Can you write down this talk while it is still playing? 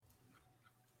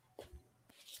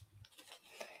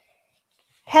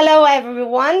Hello,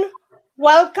 everyone.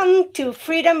 Welcome to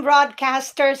Freedom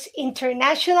Broadcasters'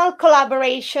 international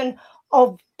collaboration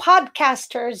of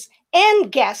podcasters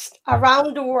and guests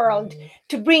around the world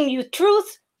to bring you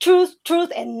truth, truth,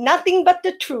 truth, and nothing but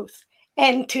the truth.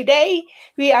 And today,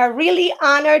 we are really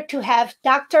honored to have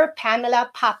Dr.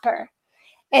 Pamela Popper.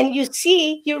 And you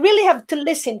see, you really have to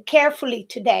listen carefully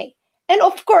today. And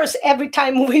of course, every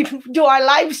time we do our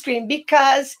live stream,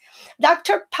 because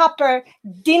Dr. Popper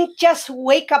didn't just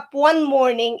wake up one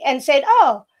morning and said,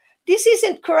 "Oh, this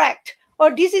isn't correct,"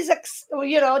 or this is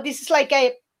like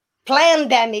a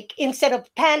plandemic instead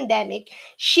of pandemic.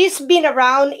 She's been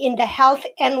around in the health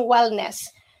and wellness.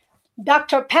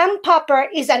 Dr. Pam Popper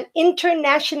is an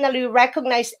internationally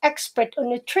recognized expert on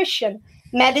nutrition,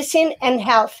 medicine, and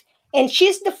health, and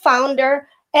she's the founder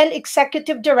and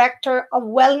executive director of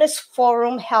Wellness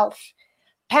Forum Health.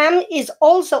 Pam is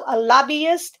also a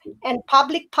lobbyist and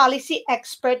public policy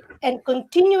expert and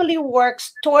continually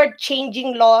works toward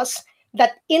changing laws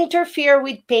that interfere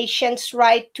with patients'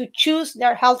 right to choose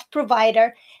their health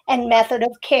provider and method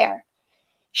of care.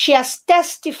 She has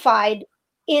testified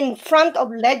in front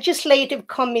of legislative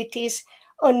committees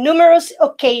on numerous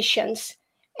occasions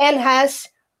and has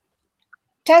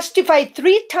testified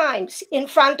 3 times in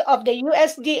front of the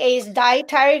USDA's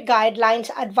Dietary Guidelines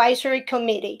Advisory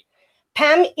Committee.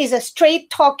 Pam is a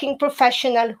straight talking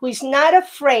professional who is not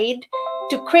afraid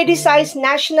to criticize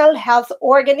national health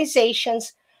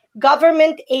organizations,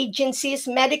 government agencies,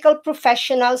 medical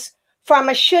professionals,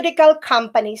 pharmaceutical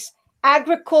companies,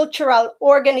 agricultural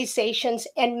organizations,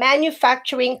 and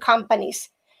manufacturing companies,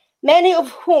 many of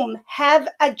whom have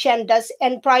agendas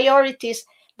and priorities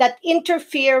that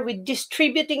interfere with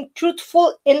distributing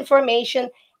truthful information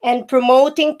and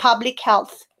promoting public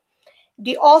health.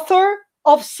 The author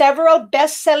of several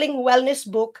best-selling wellness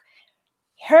books,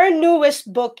 her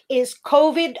newest book is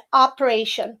COVID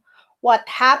Operation: What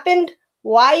Happened,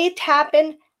 Why It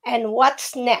Happened, and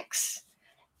What's Next.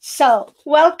 So,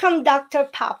 welcome, Dr.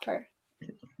 Popper.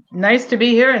 Nice to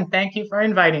be here, and thank you for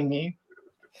inviting me.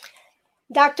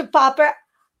 Dr. Popper,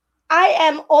 I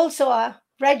am also a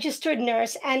registered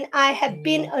nurse and I have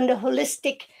been on the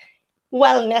holistic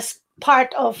wellness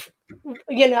part of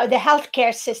the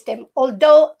healthcare system,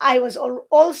 although I was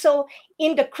also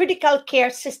in the critical care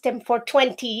system for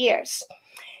 20 years.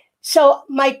 So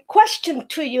my question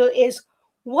to you is,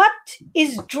 what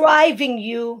is driving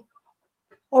you,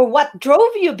 or what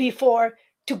drove you before,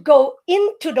 to go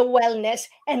into the wellness,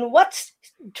 and what's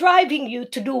driving you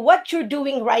to do what you're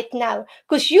doing right now?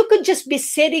 Because you could just be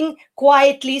sitting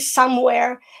quietly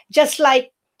somewhere, just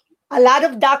like a lot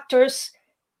of doctors,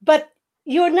 but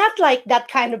you're not like that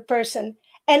kind of person.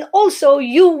 And also,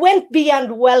 you went beyond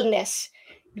wellness,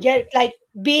 like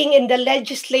being in the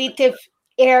legislative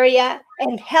area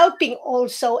and helping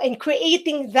also and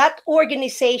creating that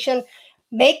organization,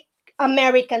 Make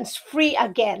Americans Free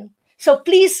Again. So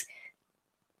please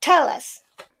tell us.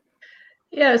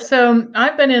 Yeah, so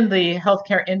I've been in the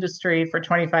healthcare industry for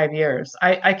 25 years.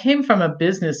 I came from a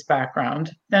business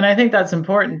background, and I think that's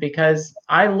important because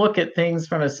I look at things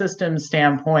from a systems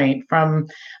standpoint, from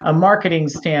a marketing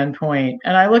standpoint,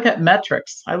 and I look at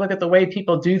metrics. I look at the way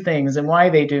people do things and why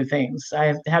they do things.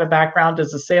 I had a background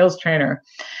as a sales trainer.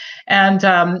 And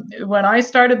when I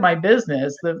started my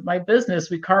business,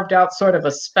 we carved out sort of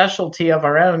a specialty of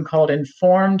our own called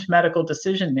informed medical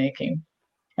decision making.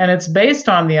 And it's based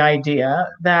on the idea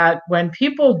that when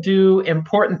people do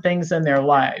important things in their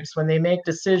lives, when they make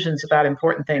decisions about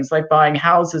important things like buying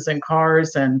houses and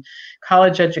cars and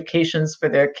college educations for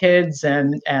their kids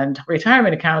and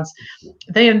retirement accounts,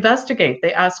 they investigate,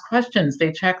 they ask questions,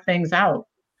 they check things out.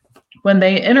 When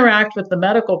they interact with the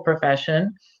medical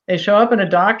profession, they show up in a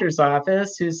doctor's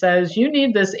office who says, "You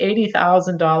need this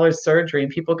 $80,000 surgery."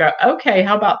 And people go, "Okay,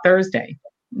 how about Thursday?"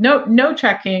 No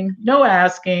checking, no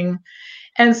asking.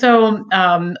 And so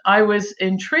I was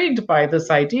intrigued by this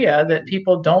idea that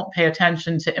people don't pay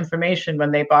attention to information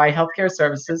when they buy healthcare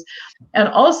services. And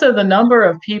also the number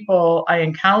of people I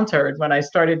encountered when I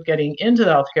started getting into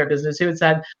the healthcare business who had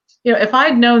said, if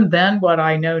I'd known then what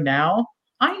I know now,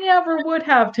 I never would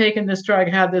have taken this drug,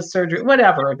 had this surgery,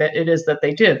 whatever that it is that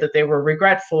they did, that they were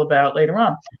regretful about later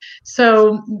on.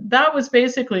 So that was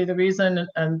basically the reason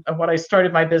and what I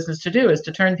started my business to do, is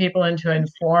to turn people into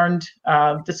informed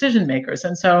decision makers.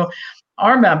 And so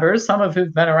our members, some of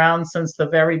who've been around since the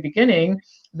very beginning,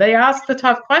 they ask the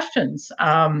tough questions.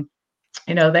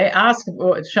 they ask,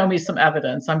 well, show me some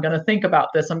evidence. I'm going to think about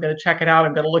this. I'm going to check it out.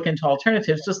 I'm going to look into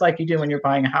alternatives, just like you do when you're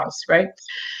buying a house, right?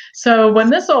 So when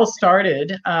this all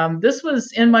started, this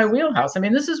was in my wheelhouse. I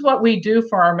mean, this is what we do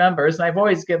for our members. And I've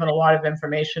always given a lot of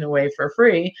information away for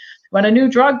free. When a new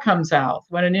drug comes out,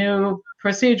 when a new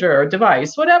procedure or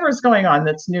device, whatever's going on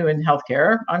that's new in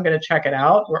healthcare, I'm going to check it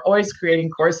out. We're always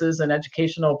creating courses and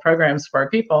educational programs for our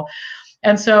people.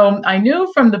 And so I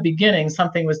knew from the beginning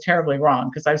something was terribly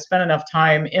wrong, because I've spent enough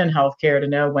time in healthcare to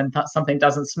know when something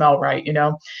doesn't smell right,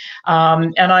 And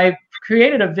I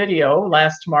created a video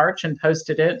last March and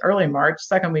posted it early March,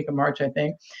 second week of March, I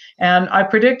think. And I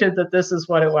predicted that this is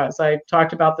what it was. I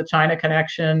talked about the China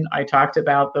connection. I talked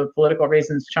about the political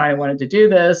reasons China wanted to do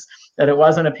this, that it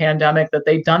wasn't a pandemic, that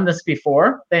they'd done this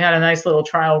before. They had a nice little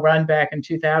trial run back in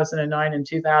 2009 and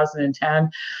 2010.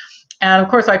 And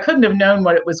of course, I couldn't have known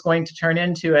what it was going to turn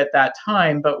into at that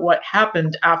time. But what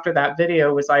happened after that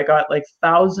video was I got like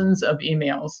thousands of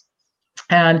emails.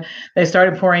 And they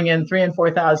started pouring in 3,000 and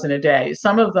 4,000 a day,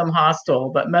 some of them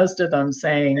hostile, but most of them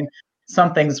saying,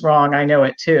 something's wrong, I know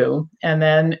it too. And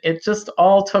then it just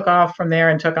all took off from there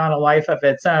and took on a life of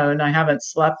its own. I haven't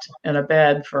slept in a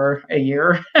bed for a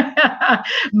year,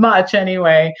 much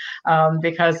anyway,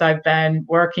 because I've been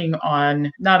working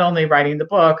on not only writing the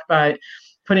book, but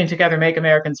putting together Make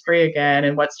Americans Free Again,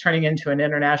 and what's turning into an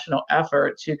international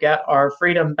effort to get our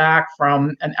freedom back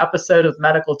from an episode of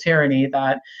medical tyranny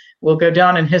that will go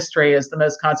down in history as the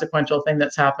most consequential thing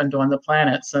that's happened on the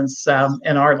planet since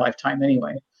in our lifetime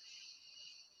anyway.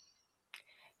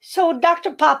 So,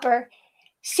 Dr. Popper,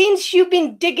 since you've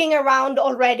been digging around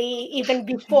already even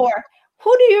before,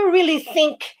 who do you really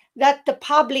think that the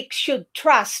public should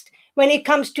trust when it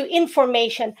comes to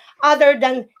information, other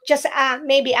than just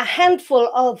maybe a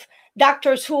handful of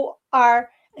doctors who are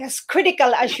as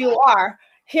critical as you are?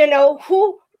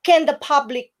 Who can the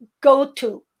public go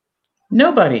to?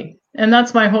 Nobody. And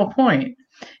that's my whole point.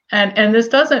 And this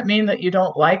doesn't mean that you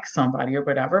don't like somebody or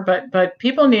whatever, but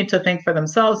people need to think for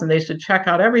themselves, and they should check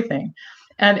out everything.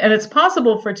 And it's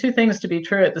possible for two things to be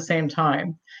true at the same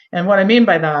time. And what I mean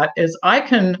by that is I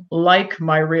can like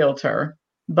my realtor,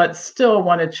 but still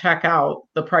want to check out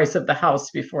the price of the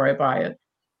house before I buy it.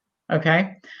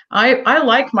 Okay. I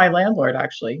like my landlord,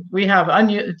 actually. We have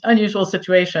unusual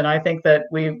situation. I think that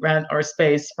we rent our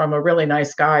space from a really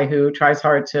nice guy who tries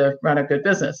hard to run a good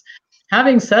business.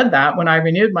 Having said that, when I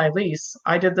renewed my lease,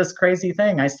 I did this crazy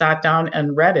thing. I sat down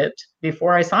and read it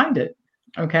before I signed it.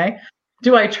 Okay.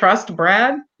 Do I trust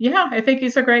Brad? Yeah, I think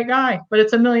he's a great guy, but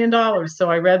it's $1 million. So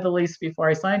I read the lease before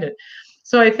I signed it.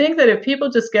 So I think that if people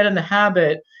just get in the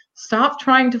habit, stop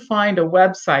trying to find a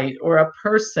website or a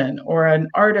person or an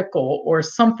article or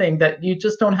something that you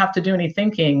just don't have to do any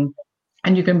thinking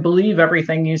and you can believe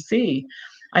everything you see.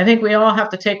 I think we all have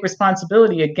to take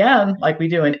responsibility again, like we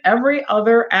do in every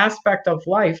other aspect of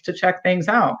life, to check things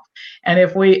out. And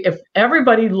if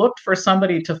everybody looked for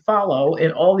somebody to follow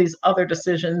in all these other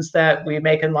decisions that we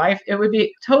make in life, it would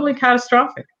be totally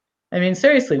catastrophic. I mean,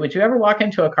 seriously, would you ever walk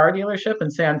into a car dealership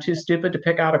and say, I'm too stupid to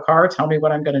pick out a car, tell me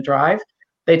what I'm going to drive?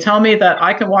 They tell me that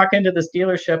I can walk into this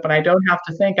dealership and I don't have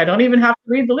to think. I don't even have to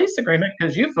read the lease agreement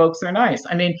because you folks are nice.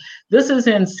 I mean, this is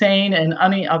insane in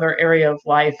any other area of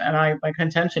life. And my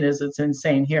contention is it's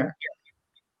insane here.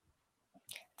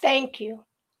 Thank you.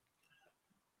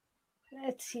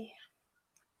 Let's see.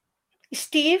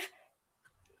 Steve?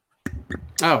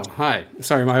 Oh, hi.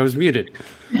 Sorry, I was muted.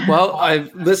 Well,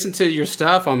 I've listened to your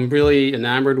stuff. I'm really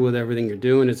enamored with everything you're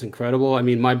doing. It's incredible. I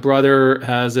mean, my brother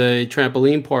has a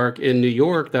trampoline park in New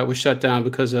York that was shut down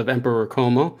because of Emperor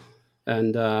Como.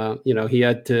 And,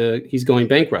 he's going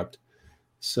bankrupt.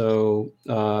 So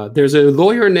there's a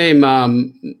lawyer named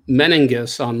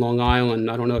Menenges on Long Island.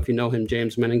 I don't know if you know him,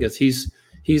 James Menenges.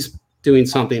 He's doing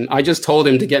something. I just told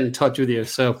him to get in touch with you.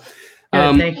 So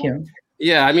thank you.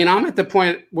 Yeah, I mean, I'm at the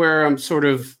point where I'm sort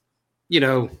of,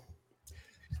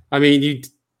 I mean,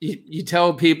 you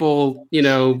tell people,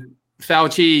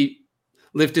 Fauci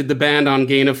lifted the ban on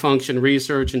gain of function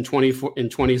research in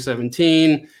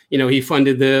 2017. He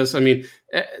funded this. I mean,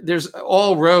 there's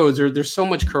all roads. There's so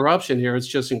much corruption here. It's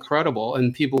just incredible,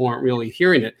 and people aren't really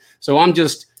hearing it. So I'm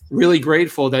just really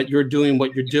grateful that you're doing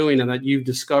what you're doing, and that you've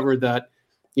discovered that,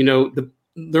 the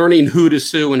learning who to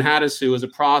sue and how to sue is a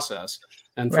process.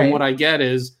 And from what I get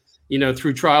is,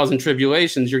 through trials and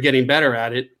tribulations, you're getting better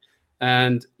at it,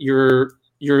 and you're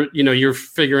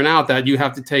figuring out that you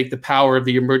have to take the power of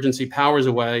the emergency powers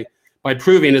away by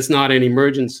proving it's not an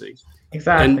emergency.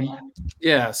 Exactly.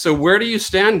 And, so where do you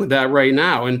stand with that right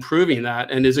now and proving that?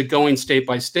 And is it going state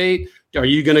by state? Are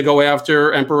you going to go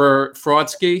after Emperor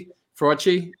Fauci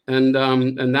and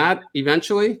that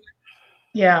eventually?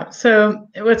 Yeah. So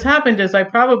what's happened is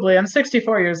I'm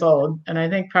 64 years old, and I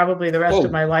think probably the rest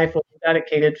of my life will be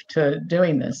dedicated to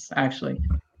doing this, actually.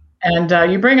 And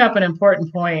you bring up an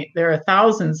important point. There are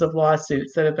thousands of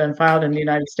lawsuits that have been filed in the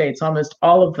United States. Almost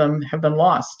all of them have been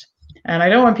lost. And I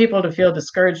don't want people to feel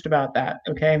discouraged about that.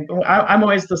 Okay. I'm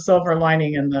always the silver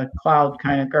lining in the cloud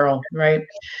kind of girl, right?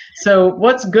 So,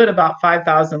 what's good about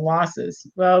 5,000 losses?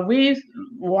 Well, we've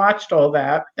watched all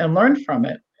that and learned from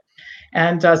it.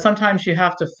 And sometimes you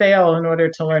have to fail in order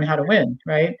to learn how to win,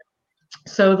 right?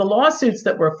 So the lawsuits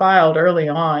that were filed early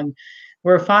on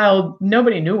were filed,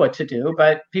 nobody knew what to do,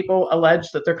 but people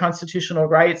alleged that their constitutional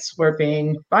rights were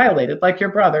being violated, like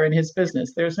your brother in his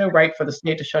business. There's no right for the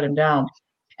state to shut him down.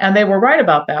 And they were right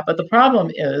about that. But the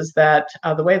problem is that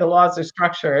the way the laws are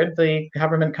structured, the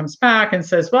government comes back and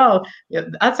says, well,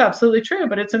 that's absolutely true,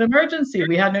 but it's an emergency.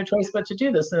 We had no choice but to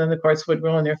do this. And then the courts would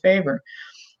rule in their favor.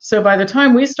 So by the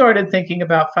time we started thinking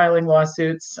about filing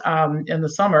lawsuits in the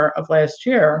summer of last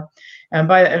year,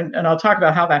 and I'll talk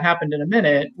about how that happened in a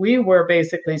minute, we were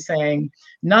basically saying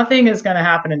nothing is going to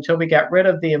happen until we get rid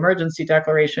of the emergency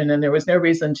declaration, and there was no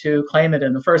reason to claim it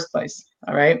in the first place.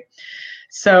 All right.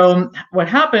 So what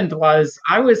happened was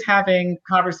I was having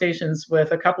conversations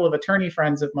with a couple of attorney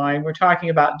friends of mine. We're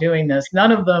talking about doing this.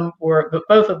 None of them were, but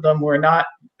both of them were not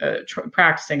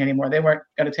practicing anymore. They weren't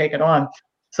going to take it on.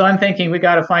 So I'm thinking, we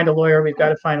got to find a lawyer. We've got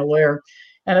to find a lawyer.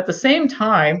 And at the same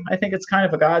time, I think it's kind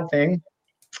of a God thing.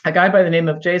 A guy by the name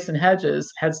of Jason Hedges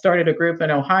had started a group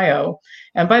in Ohio.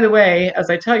 And by the way, as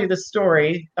I tell you this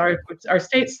story, our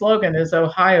state slogan is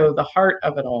Ohio, the heart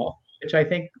of it all, which I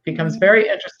think becomes very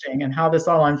interesting in how this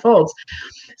all unfolds.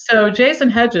 So Jason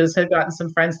Hedges had gotten some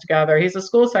friends together. He's a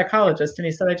school psychologist, and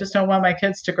he said, I just don't want my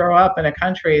kids to grow up in a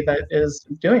country that is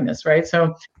doing this, right?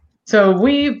 So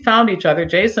we found each other.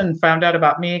 Jason found out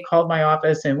about me, called my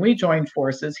office, and we joined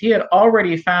forces. He had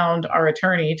already found our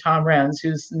attorney, Tom Renz,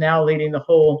 who's now leading the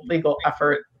whole legal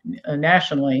effort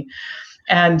nationally.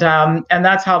 And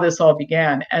that's how this all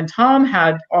began. And Tom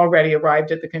had already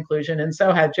arrived at the conclusion, and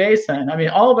so had Jason. I mean,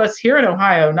 all of us here in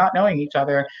Ohio, not knowing each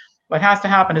other, what has to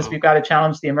happen is we've got to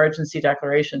challenge the emergency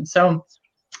declaration. So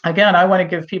again, I want to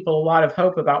give people a lot of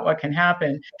hope about what can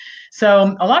happen.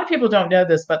 So a lot of people don't know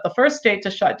this, but the first state to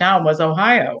shut down was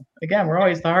Ohio. Again, we're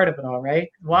always the heart of it all, right?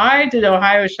 Why did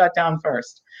Ohio shut down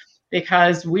first?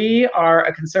 Because we are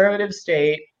a conservative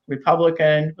state,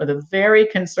 Republican, with a very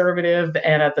conservative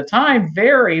and at the time,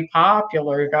 very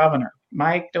popular governor,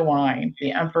 Mike DeWine,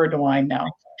 the Emperor DeWine now.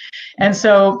 And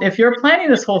so if you're planning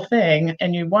this whole thing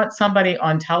and you want somebody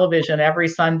on television every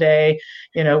Sunday,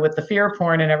 with the fear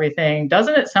porn and everything,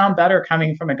 doesn't it sound better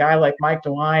coming from a guy like Mike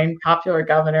DeWine, popular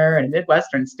governor in a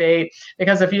Midwestern state?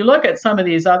 Because if you look at some of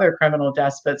these other criminal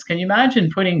despots, can you imagine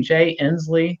putting Jay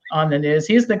Inslee on the news?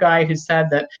 He's the guy who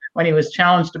said that when he was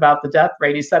challenged about the death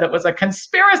rate, he said it was a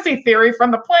conspiracy theory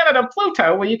from the planet of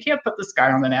Pluto. Well, you can't put this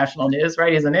guy on the national news,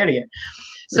 right? He's an idiot.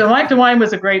 So Mike DeWine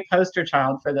was a great poster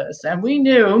child for this. And we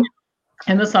knew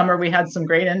in the summer, we had some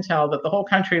great intel that the whole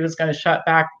country was going to shut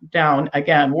back down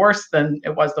again, worse than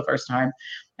it was the first time,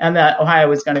 and that Ohio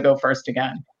was going to go first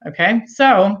again. Okay,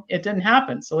 so it didn't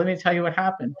happen. So let me tell you what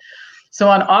happened. So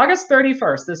on August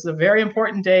 31st, this is a very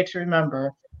important day to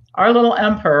remember, our little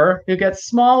emperor, who gets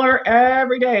smaller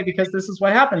every day, because this is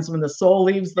what happens when the soul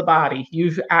leaves the body.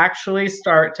 You actually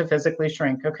start to physically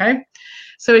shrink, okay?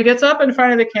 So he gets up in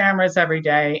front of the cameras every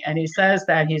day, and he says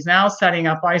that he's now setting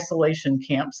up isolation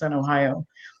camps in Ohio.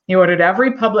 He ordered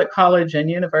every public college and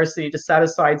university to set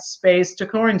aside space to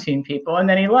quarantine people, and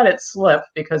then he let it slip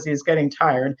because he's getting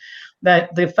tired,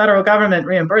 that the federal government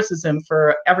reimburses him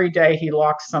for every day he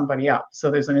locks somebody up.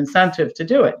 So there's an incentive to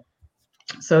do it.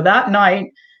 So that night,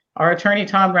 our attorney,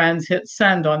 Tom Renz, hit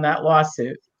send on that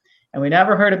lawsuit, and we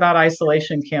never heard about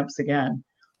isolation camps again,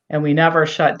 and we never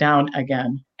shut down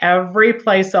again. Every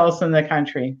place else in the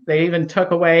country, they even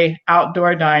took away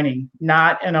outdoor dining,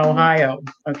 not in Ohio,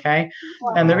 okay?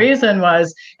 Wow. And the reason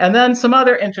was, and then some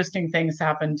other interesting things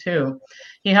happened too.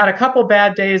 He had a couple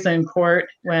bad days in court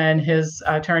when his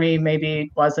attorney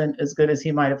maybe wasn't as good as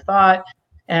he might have thought.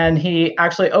 And he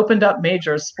actually opened up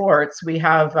major sports. We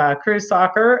have crew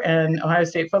soccer and Ohio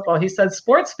State football. He said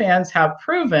sports fans have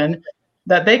proven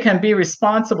that they can be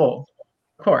responsible.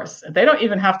 Of course, they don't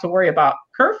even have to worry about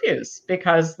curfews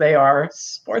because they are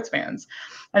sports fans.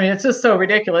 I mean, it's just so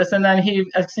ridiculous. And then he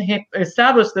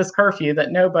established this curfew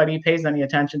that nobody pays any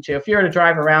attention to. If you were to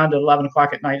drive around at 11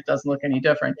 o'clock at night, it doesn't look any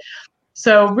different.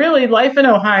 So really, life in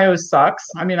Ohio sucks.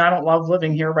 I mean, I don't love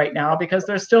living here right now because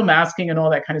there's still masking and all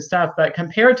that kind of stuff. But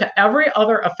compared to every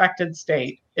other affected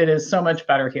state, it is so much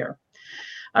better here.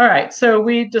 All right, so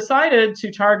we decided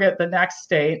to target the next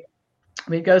state.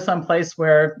 we'd go someplace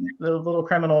where the little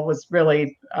criminal was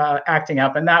really acting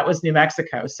up, and that was New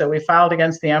Mexico. So we filed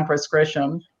against the Empress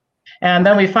Grisham. And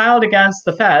then we filed against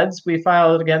the feds. We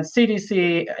filed against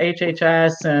CDC,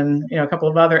 HHS, and a couple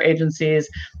of other agencies.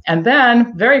 And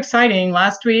then, very exciting,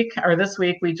 last week or this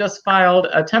week, we just filed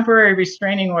a temporary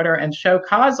restraining order and show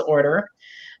cause order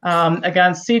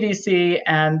against CDC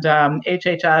and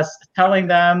HHS, telling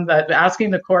them that, asking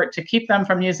the court to keep them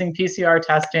from using PCR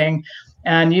testing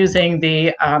and using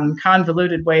the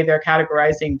convoluted way they're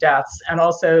categorizing deaths, and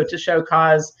also to show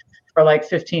cause for like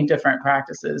 15 different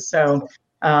practices. So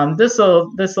this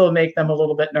will make them a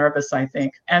little bit nervous, I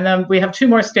think. And then we have 2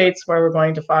 more states where we're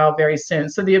going to file very soon.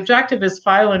 So the objective is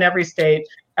file in every state.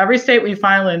 Every state we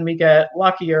file in, we get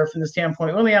luckier from the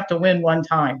standpoint we only have to win one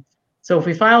time. So if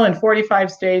we file in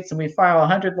 45 states and we file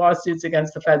 100 lawsuits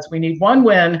against the feds, we need one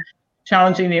win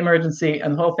challenging the emergency,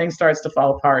 and the whole thing starts to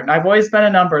fall apart. And I've always been a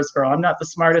numbers girl. I'm not the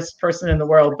smartest person in the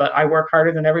world, but I work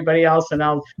harder than everybody else, and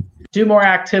I'll do more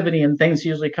activity, and things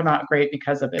usually come out great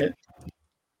because of it.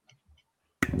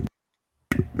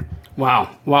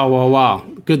 Wow.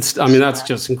 Good. I mean, that's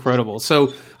just incredible.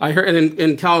 So I heard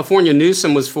in California,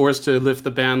 Newsom was forced to lift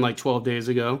the ban like 12 days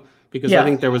ago because I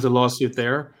think there was a lawsuit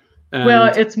there. Well,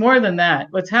 it's more than that.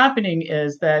 What's happening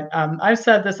is that I've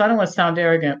said this, I don't want to sound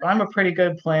arrogant, but I'm a pretty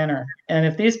good planner. And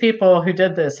if these people who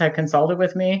did this had consulted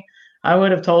with me, I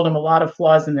would have told them a lot of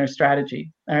flaws in their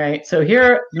strategy. All right. So here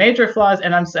are major flaws.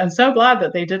 And I'm so glad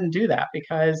that they didn't do that,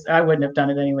 because I wouldn't have done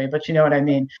it anyway. But you know what I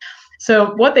mean?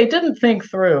 So what they didn't think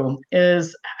through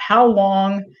is how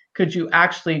long could you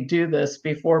actually do this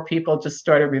before people just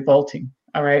started revolting?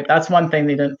 All right. That's one thing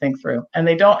they didn't think through. And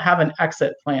they don't have an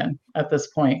exit plan at this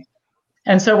point.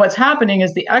 And so what's happening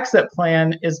is the exit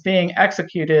plan is being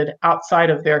executed outside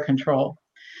of their control.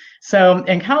 So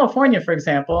in California, for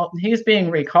example, he's being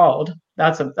recalled.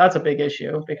 That's a big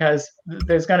issue, because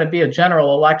there's going to be a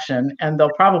general election, and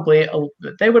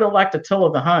they would elect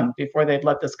Attila the Hun before they'd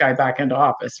let this guy back into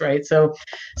office, right? So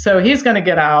he's going to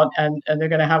get out, and they're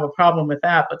going to have a problem with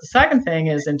that. But the second thing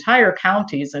is entire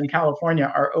counties in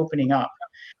California are opening up.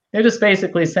 They're just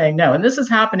basically saying no. And this is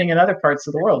happening in other parts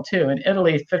of the world too. In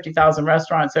Italy, 50,000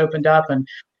 restaurants opened up. And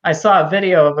I saw a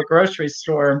video of a grocery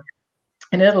store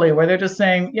in Italy where they're just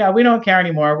saying, yeah, we don't care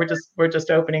anymore. We're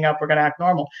just opening up. We're going to act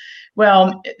normal.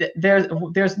 Well,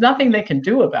 there's nothing they can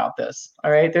do about this.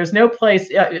 All right. There's no place,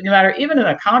 no matter, even in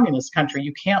a communist country,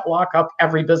 you can't lock up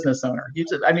every business owner. You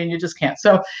just can't.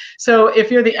 So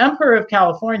if you're the emperor of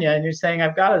California and you're saying,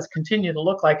 I've got to continue to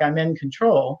look like I'm in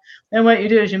control, then what you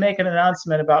do is you make an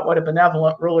announcement about what a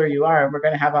benevolent ruler you are, and we're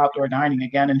going to have outdoor dining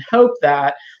again, and hope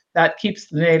that keeps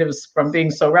the natives from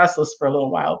being so restless for a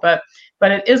little while. But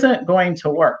it isn't going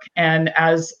to work. And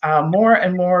as more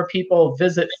and more people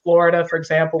visit Florida, for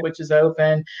example, which is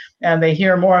open, and they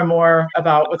hear more and more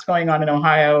about what's going on in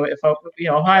Ohio, if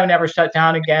Ohio never shut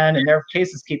down again, and their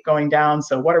cases keep going down,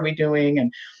 so what are we doing,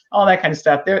 and all that kind of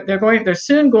stuff, they're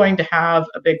soon going to have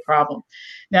a big problem.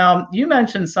 Now, you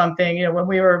mentioned something, when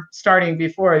we were starting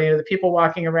before, the people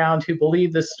walking around who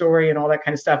believe this story and all that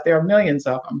kind of stuff, there are millions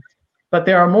of them. But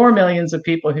there are more millions of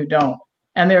people who don't.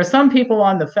 And there are some people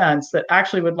on the fence that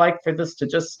actually would like for this to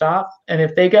just stop. And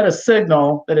if they get a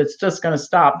signal that it's just going to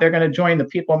stop, they're going to join the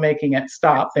people making it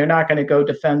stop. They're not going to go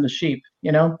defend the sheep,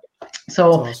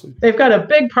 So awesome. They've got a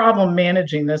big problem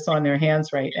managing this on their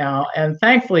hands right now. And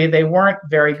thankfully, they weren't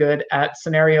very good at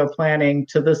scenario planning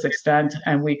to this extent,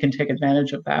 and we can take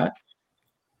advantage of that.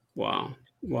 Wow.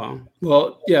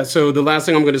 Well, yeah. So the last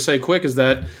thing I'm going to say quick is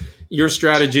that your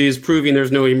strategy is proving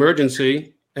there's no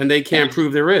emergency, and they can't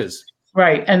prove there is.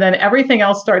 Right. And then everything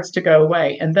else starts to go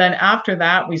away. And then after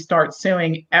that, we start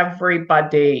suing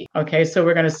everybody. Okay. So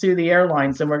we're going to sue the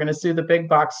airlines, and we're going to sue the big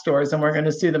box stores, and we're going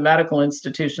to sue the medical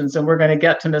institutions, and we're going to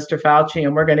get to Mr. Fauci,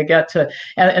 and we're going to get to,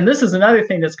 and this is another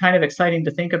thing that's kind of exciting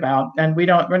to think about. And we're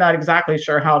not exactly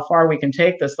sure how far we can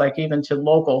take this, like even to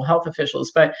local health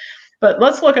officials. But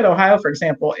let's look at Ohio, for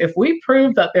example. If we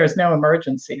prove that there's no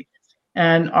emergency,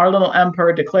 and our little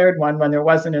emperor declared one when there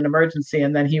wasn't an emergency,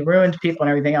 and then he ruined people and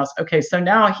everything else. Okay, so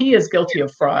now he is guilty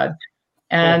of fraud,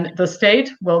 and the state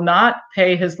will not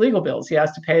pay his legal bills. He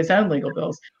has to pay his own legal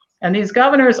bills. And these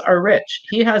governors are rich.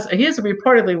 He is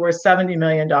reportedly worth $70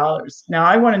 million. Now,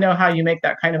 I want to know how you make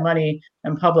that kind of money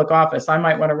in public office. I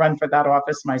might want to run for that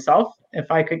office myself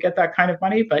if I could get that kind of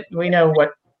money, but we know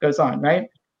what goes on, right?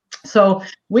 So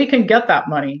we can get that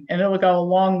money, and it will go a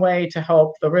long way to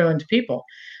help the ruined people.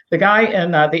 The guy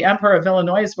in the Emperor of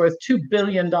Illinois is worth $2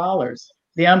 billion.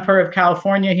 The Emperor of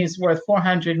California, he's worth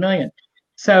 $400 million.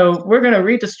 So we're going to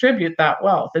redistribute that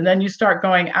wealth, and then you start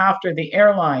going after the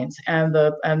airlines and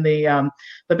the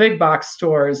big box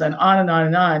stores and on and on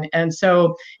and on. And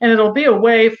so, and it'll be a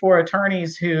way for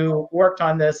attorneys who worked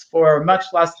on this for much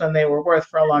less than they were worth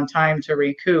for a long time to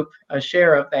recoup a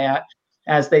share of that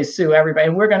as they sue everybody.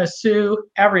 And we're going to sue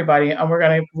everybody, and we're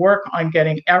going to work on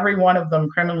getting every one of them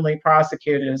criminally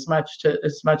prosecuted as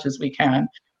much as we can.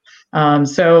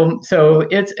 So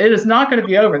it is not going to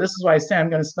be over. This is why I say I'm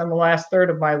going to spend the last third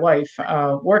of my life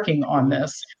working on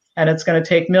this, and it's going to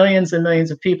take millions and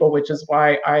millions of people, which is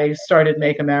why I started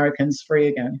Make Americans Free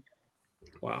Again.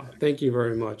 Wow, thank you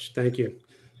very much. Thank you,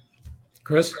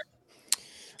 Chris.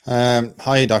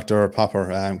 Hi, Dr.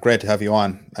 Popper. Great to have you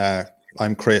on.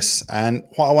 I'm Chris, and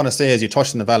what I want to say is you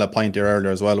touched on a valid point there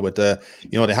earlier as well with they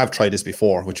have tried this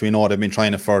before, which we know they've been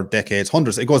trying it for decades,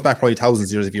 hundreds. It goes back probably thousands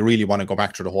of years if you really want to go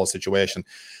back through the whole situation.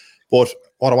 But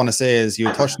what I want to say is you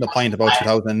touched on the point about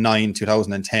 2009,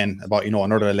 2010, about,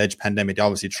 another alleged pandemic. They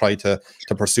obviously tried to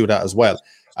pursue that as well.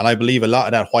 And I believe a lot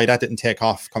of that, why that didn't take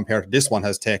off compared to this one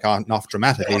has taken off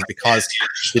dramatically, is because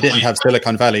they didn't have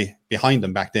Silicon Valley behind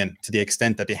them back then to the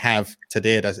extent that they have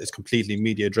today, that is completely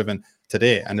media driven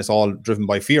today. And it's all driven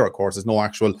by fear, of course. There's no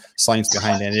actual science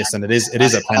behind any of this. And it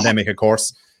is a pandemic, of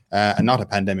course, and not a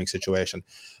pandemic situation.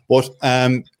 But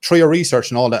through your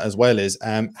research and all that as well is,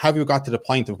 have you got to the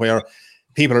point of where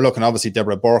people are looking, obviously,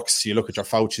 Deborah Birx, you look at your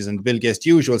Fauci's and Bill Gates, the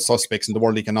usual suspects in the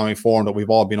World Economic Forum that we've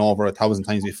all been over 1,000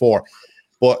 times before.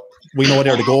 But we know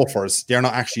they're the gophers. They're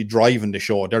not actually driving the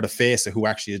show. They're the face of who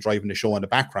actually is driving the show in the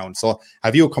background. So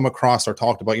have you come across or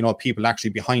talked about, people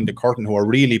actually behind the curtain who are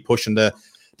really pushing the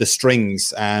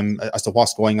strings as to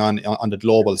what's going on the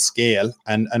global scale?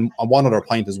 And one other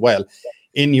point as well,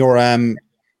 in your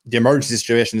the emergency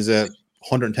situation is a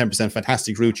 110%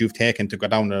 fantastic route you've taken to go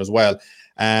down there as well.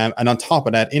 And on top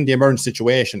of that, in the emergency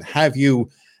situation, have you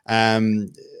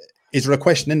is there a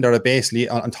question in there that basically,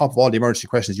 on top of all the emergency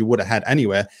questions you would have had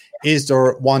anyway, is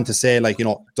there one to say, like,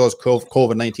 does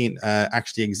COVID-19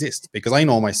 actually exist? Because I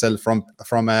know myself from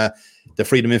the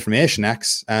Freedom of Information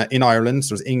Acts in Ireland,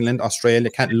 there's England, Australia,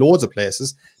 loads of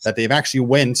places that they've actually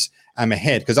went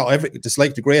ahead. Because just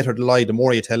like the greater the lie, the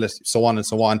more you tell it, so on and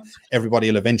so on,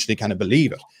 everybody will eventually kind of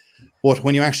believe it. But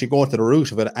when you actually go to the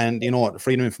root of it, and the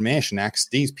Freedom of Information Acts,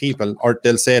 these people, or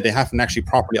they'll say they haven't actually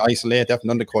properly isolated, they haven't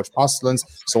done the coach postulants,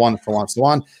 so on, so on, so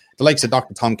on. The likes of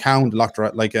Dr. Tom Cowan,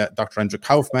 Dr. Andrew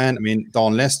Kaufman,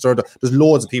 Dawn Lester, there's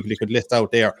loads of people you could list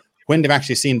out there. When they've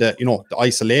actually seen the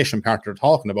isolation part they're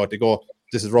talking about, they go,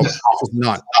 this is rubbish. This is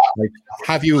not.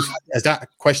 Has that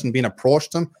question been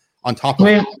approached them on top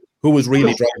of who was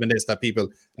really driving this that people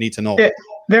need to know?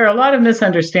 There are a lot of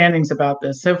misunderstandings about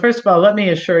this. So first of all, let me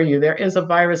assure you, there is a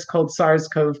virus called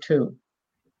SARS-CoV-2.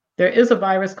 There is a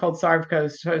virus called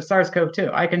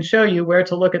SARS-CoV-2. I can show you where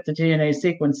to look at the DNA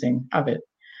sequencing of it.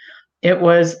 It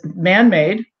was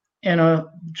man-made in a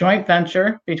joint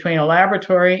venture between a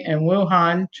laboratory in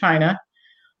Wuhan, China,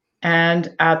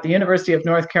 and at the University of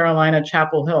North Carolina,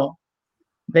 Chapel Hill.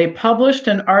 They published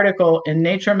an article in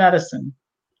Nature Medicine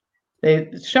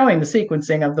showing the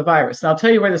sequencing of the virus. And I'll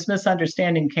tell you where this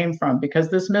misunderstanding came from, because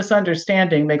this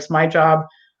misunderstanding makes my job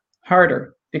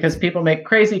harder, because people make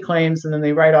crazy claims and then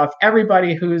they write off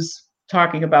everybody who's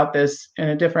talking about this in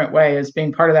a different way as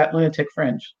being part of that lunatic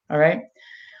fringe. All right.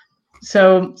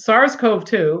 So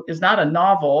SARS-CoV-2 is not a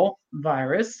novel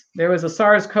virus. There was a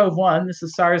SARS-CoV-1. This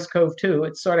is SARS-CoV-2.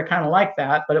 It's sort of kind of like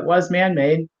that, but it was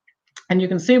man-made. And you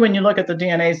can see when you look at the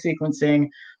DNA sequencing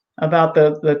about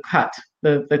the cut,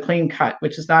 the clean cut,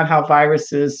 which is not how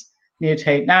viruses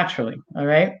mutate naturally. All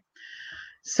right.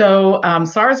 So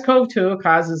SARS-CoV-2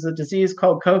 causes a disease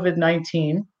called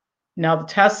COVID-19. Now, the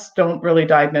tests don't really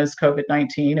diagnose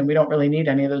COVID-19, and we don't really need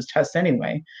any of those tests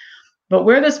anyway. But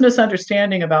where this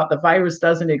misunderstanding about the virus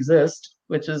doesn't exist,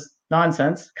 which is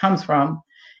nonsense, comes from,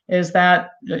 is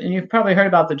that, and you've probably heard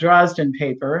about the Drosten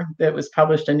paper that was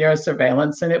published in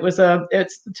Neurosurveillance, and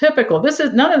it's typical.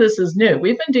 None of this is new.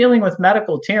 We've been dealing with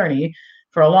medical tyranny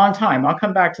for a long time. I'll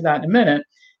come back to that in a minute.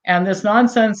 And this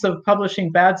nonsense of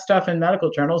publishing bad stuff in medical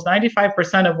journals,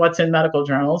 95% of what's in medical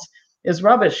journals is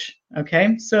rubbish.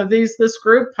 Okay, so this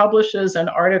group publishes an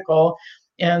article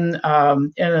in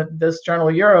this journal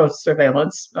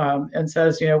Eurosurveillance and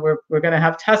says, we're going to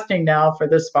have testing now for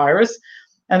this virus.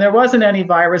 And there wasn't any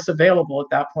virus available at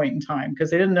that point in time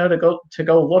because they didn't know to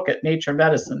go look at Nature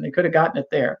Medicine. They could have gotten it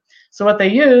there. So what they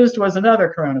used was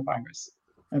another coronavirus.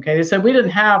 Okay, they said we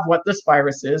didn't have what this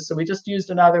virus is, so we just used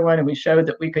another one, and we showed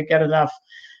that we could get enough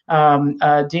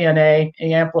DNA,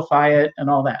 amplify it, and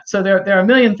all that. So there are a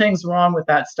million things wrong with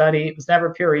that study. It was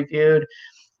never peer-reviewed.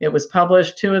 It was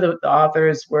published. Two of the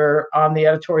authors were on the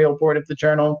editorial board of the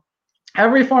journal.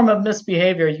 Every form of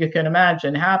misbehavior you can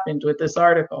imagine happened with this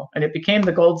article, and it became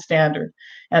the gold standard.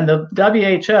 And the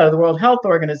WHO, the World Health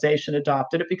Organization,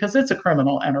 adopted it because it's a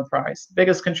criminal enterprise.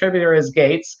 Biggest contributor is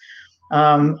Gates.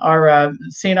 Our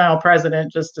senile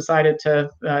president just decided to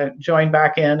join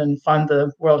back in and fund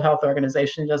the World Health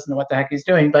Organization. He doesn't know what the heck he's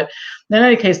doing. But in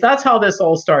any case, that's how this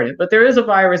all started. But there is a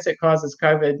virus that causes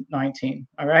COVID-19,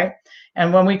 all right?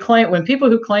 And when people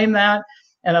who claim that,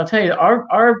 and I'll tell you,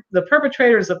 the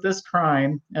perpetrators of this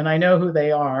crime, and I know who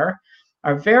they are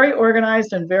very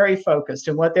organized and very focused.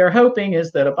 And what they're hoping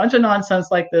is that a bunch of nonsense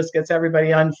like this gets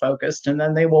everybody unfocused, and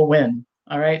then they will win.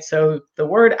 All right. So the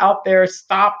word out there,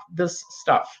 stop this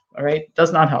stuff. All right.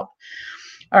 Does not help.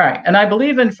 All right. And I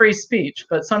believe in free speech,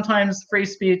 but sometimes free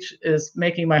speech is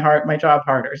making my job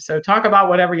harder. So talk about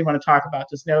whatever you want to talk about.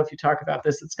 Just know if you talk about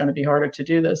this, it's going to be harder to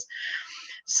do this.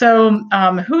 So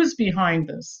who's behind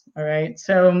this? All right.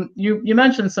 So you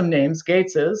mentioned some names.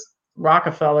 Gates is,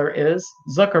 Rockefeller is,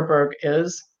 Zuckerberg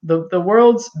is, the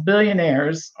world's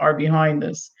billionaires are behind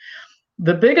this.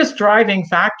 The biggest driving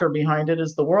factor behind it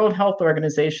is the World Health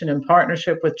Organization in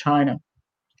partnership with China.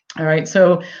 All right.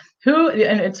 So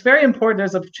and it's very important.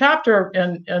 There's a chapter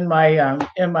in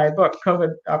my book,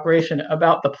 COVID Operation,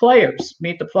 about the players,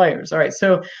 meet the players. All right.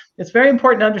 So it's very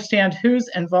important to understand who's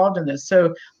involved in this.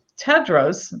 So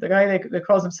Tedros, the guy that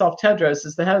calls himself Tedros,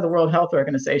 is the head of the World Health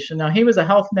Organization. Now, he was a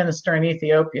health minister in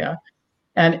Ethiopia,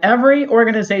 and every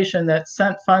organization that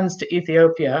sent funds to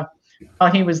Ethiopia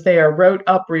while he was there wrote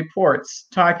up reports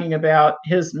talking about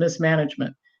his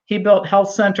mismanagement. He built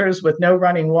health centers with no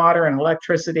running water and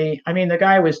electricity. I mean, the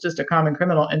guy was just a common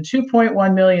criminal. And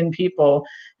 2.1 million people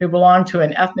who belonged to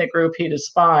an ethnic group he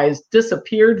despised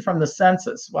disappeared from the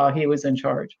census while he was in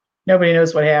charge. Nobody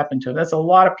knows what happened to him. That's a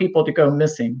lot of people to go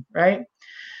missing, right?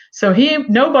 So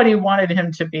nobody wanted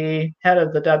him to be head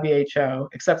of the WHO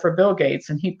except for Bill Gates,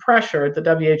 and he pressured the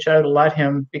WHO to let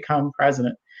him become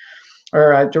president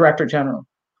or director general.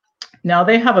 Now,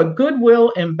 they have a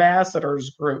goodwill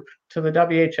ambassadors group to the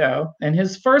WHO, and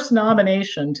his first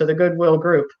nomination to the goodwill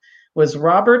group was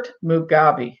Robert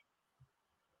Mugabe.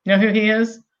 You know who he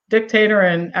is? Dictator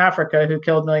in Africa who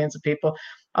killed millions of people.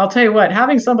 I'll tell you what,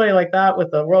 having somebody like that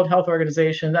with the World Health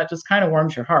Organization, that just kind of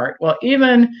warms your heart. Well,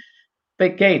 even Bill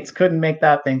Gates couldn't make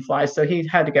that thing fly, so he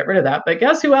had to get rid of that. But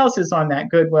guess who else is on that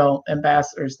goodwill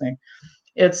ambassadors thing?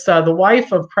 It's the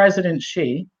wife of President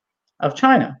Xi of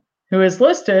China, who is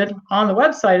listed on the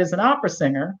website as an opera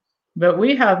singer, but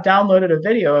we have downloaded a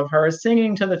video of her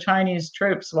singing to the Chinese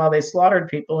troops while they slaughtered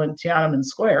people in Tiananmen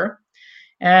Square.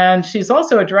 And she's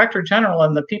also a director general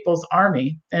in the People's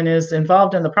Army and is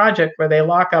involved in the project where they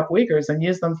lock up Uyghurs and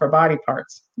use them for body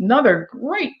parts. Another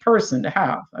great person to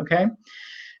have, okay?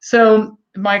 So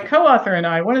my co-author and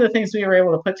I, one of the things we were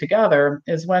able to put together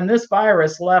is when this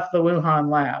virus left the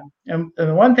Wuhan lab. And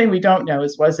the one thing we don't know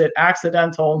is, was it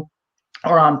accidental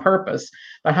or on purpose?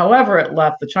 But however it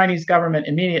left, the Chinese government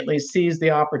immediately seized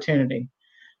the opportunity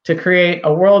to create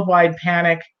a worldwide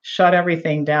panic, shut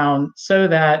everything down so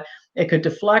that it could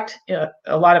deflect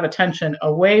a lot of attention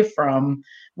away from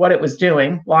what it was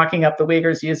doing, locking up the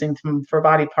Uyghurs, using them for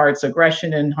body parts,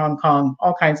 aggression in Hong Kong,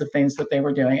 all kinds of things that they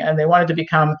were doing. And they wanted to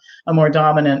become a more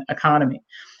dominant economy.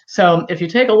 So if you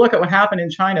take a look at what happened in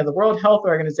China, the World Health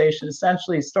Organization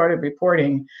essentially started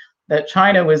reporting that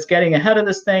China was getting ahead of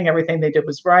this thing. Everything they did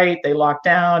was right. They locked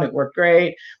down. It worked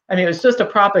great. I mean, it was just a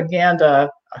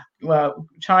propaganda,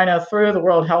 China through the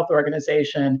World Health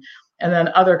Organization. And then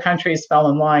other countries fell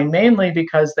in line, mainly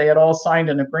because they had all signed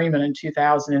an agreement in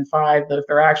 2005 that if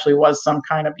there actually was some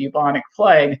kind of bubonic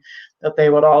plague, that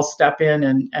they would all step in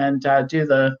and do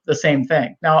the same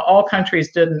thing. Now, all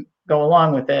countries didn't go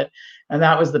along with it, and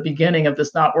that was the beginning of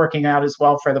this not working out as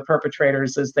well for the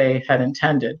perpetrators as they had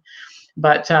intended.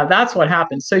 But that's what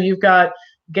happened. So you've got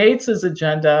Gates's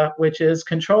agenda, which is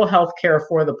control healthcare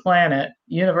for the planet,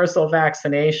 universal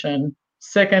vaccination,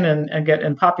 sicken and get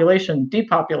in population,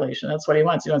 depopulation. That's what he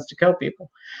wants. He wants to kill people.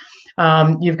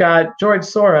 You've got George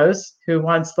Soros, who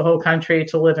wants the whole country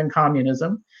to live in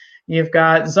communism. You've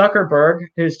got Zuckerberg,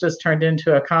 who's just turned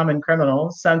into a common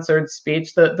criminal, censored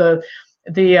speech. All of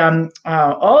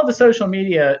the social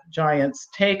media giants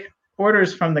take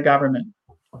orders from the government.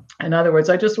 In other words,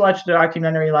 I just watched a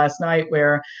documentary last night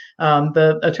where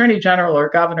the attorney general or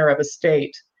governor of a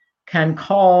state can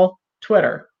call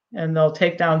Twitter and they'll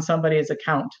take down somebody's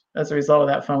account as a result of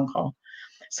that phone call.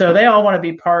 So they all want to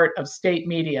be part of state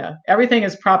media. Everything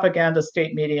is propaganda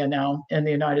state media now in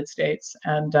the United States.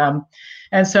 And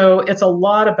so it's a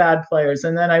lot of bad players.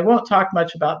 And then I won't talk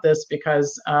much about this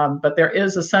because, but there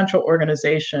is a central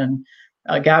organization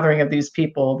gathering of these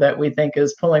people that we think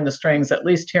is pulling the strings, at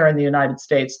least here in the United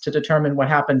States, to determine what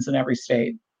happens in every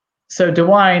state. So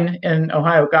DeWine in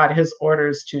Ohio got his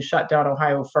orders to shut down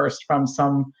Ohio First from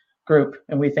some group,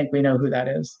 and we think we know who that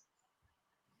is.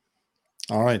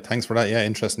 All right, thanks for that. Yeah,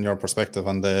 interesting your perspective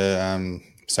on the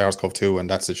SARS-CoV-2 and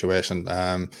that situation.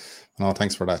 No,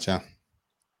 thanks for that. Yeah.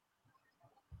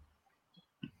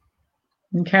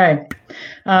 Okay.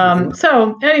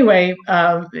 So anyway,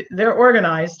 they're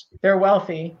organized. They're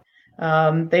wealthy.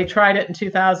 They tried it in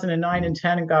 2009 and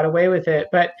 10 and got away with it.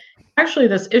 But actually,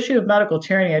 this issue of medical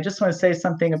tyranny, I just want to say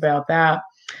something about that.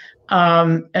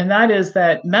 And that is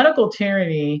that medical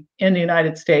tyranny in the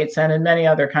United States and in many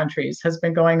other countries has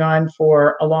been going on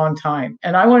for a long time.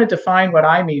 And I want to define what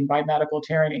I mean by medical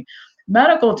tyranny.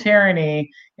 Medical tyranny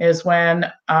is when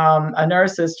a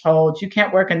nurse is told, you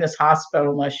can't work in this hospital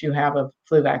unless you have a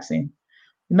flu vaccine.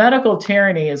 Medical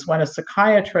tyranny is when a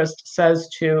psychiatrist says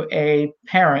to a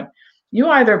parent, you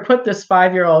either put this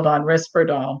 5-year-old on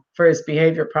Risperdal for his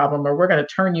behavior problem, or we're going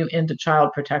to turn you into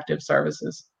Child Protective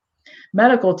Services.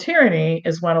 Medical tyranny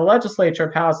is when a legislature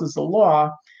passes a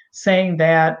law saying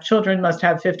that children must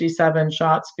have 57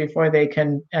 shots before they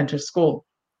can enter school,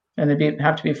 and they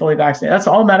have to be fully vaccinated. That's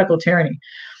all medical tyranny.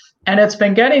 And it's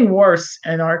been getting worse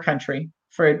in our country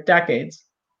for decades.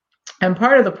 And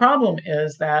part of the problem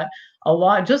is that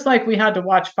just like we had to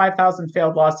watch 5,000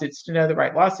 failed lawsuits to know the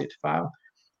right lawsuit to file,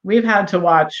 we've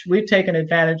taken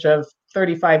advantage of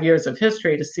 35 years of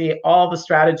history to see all the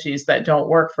strategies that don't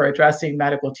work for addressing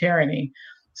medical tyranny,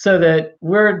 so that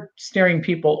we're steering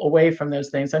people away from those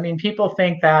things. I mean, people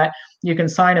think that you can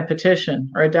sign a petition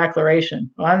or a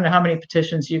declaration. Well, I don't know how many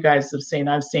petitions you guys have seen.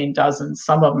 I've seen dozens.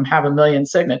 Some of them have 1 million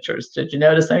signatures. Did you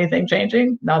notice anything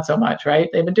changing? Not so much, right?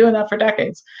 They've been doing that for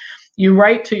decades. You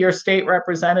write to your state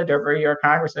representative or your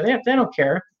congressman. They don't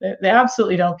care. They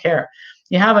absolutely don't care.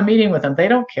 You have a meeting with them. They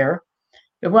don't care.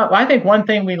 Well, I think one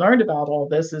thing we learned about all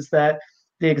this is that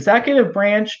the executive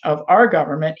branch of our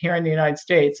government here in the United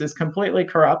States is completely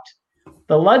corrupt.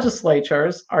 The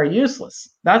legislatures are useless.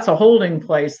 That's a holding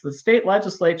place. The state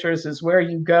legislatures is where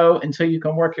you go until you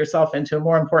can work yourself into a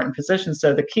more important position.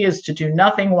 So the key is to do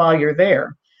nothing while you're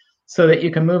there so that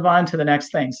you can move on to the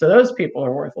next thing. So those people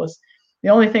are worthless. The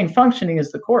only thing functioning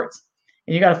is the courts.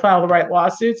 And you got to file the right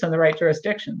lawsuits and the right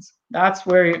jurisdictions. That's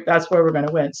where we're going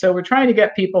to win. So we're trying to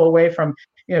get people away from,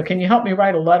 can you help me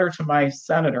write a letter to my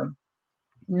senator?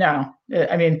 No,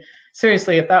 I mean,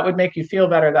 seriously, if that would make you feel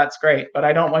better, that's great. But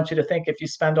I don't want you to think if you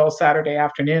spend all Saturday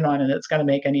afternoon on it, it's going to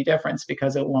make any difference,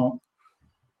 because it won't.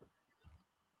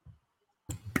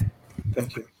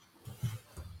 Thank you.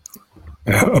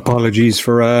 Apologies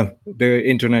for the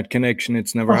internet connection.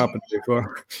 It's never happened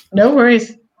before. No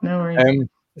worries. No worries.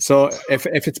 So if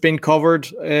it's been covered,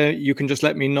 you can just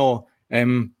let me know.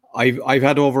 I've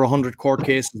had over 100 court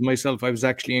cases myself. I was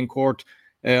actually in court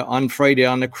on Friday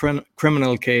on a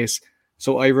criminal case.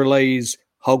 So I realize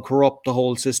how corrupt the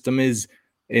whole system is.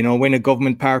 When a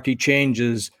government party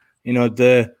changes,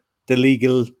 the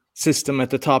legal system at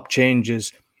the top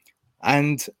changes.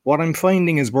 And what I'm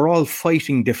finding is we're all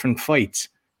fighting different fights.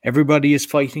 Everybody is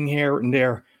fighting here and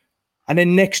there. And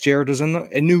then next year there's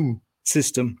a new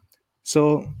system.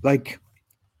 So like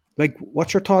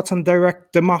what's your thoughts on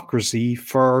direct democracy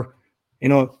for,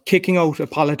 kicking out a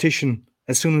politician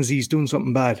as soon as he's doing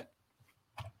something bad?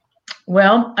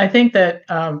 Well, I think that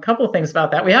a couple of things about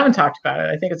that. We haven't talked about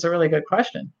it. I think it's a really good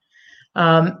question.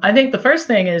 I think the first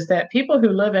thing is that people who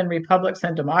live in republics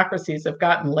and democracies have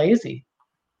gotten lazy.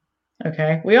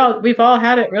 Okay, we've all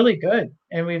had it really good,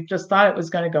 and we've just thought it was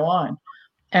going to go on,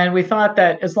 and we thought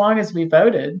that as long as we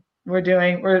voted, we're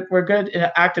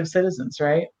good active citizens,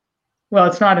 right? Well,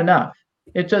 it's not enough.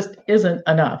 It just isn't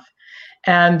enough.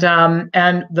 And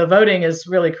the voting is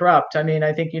really corrupt. I mean,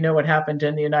 I think what happened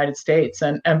in the United States.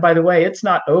 And by the way, it's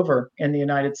not over in the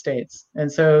United States.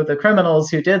 And so the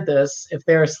criminals who did this, if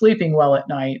they're sleeping well at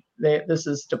night, this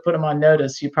is to put them on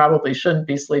notice. You probably shouldn't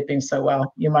be sleeping so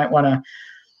well. You might want to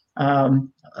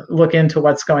look into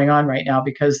what's going on right now,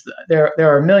 because there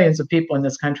are millions of people in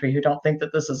this country who don't think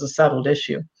that this is a settled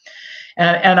issue.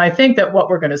 And I think that what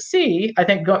we're going to see,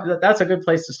 that's a good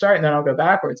place to start, and then I'll go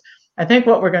backwards. I think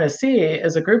what we're going to see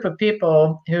is a group of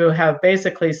people who have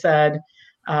basically said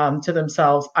to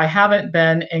themselves, I haven't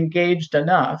been engaged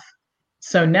enough.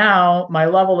 So now my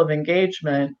level of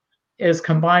engagement is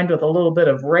combined with a little bit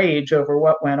of rage over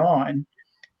what went on.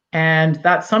 And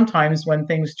that's sometimes when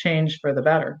things change for the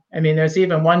better. I mean, there's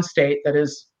even one state that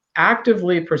is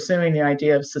actively pursuing the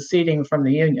idea of seceding from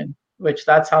the Union, which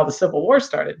that's how the Civil War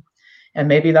started. And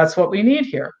maybe that's what we need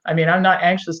here. I mean, I'm not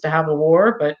anxious to have a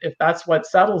war, but if that's what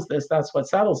settles this, that's what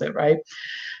settles it, right?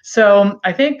 So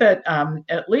I think that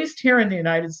at least here in the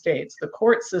United States, the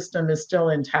court system is still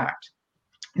intact.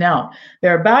 Now,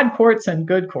 there are bad courts and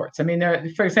good courts. I mean,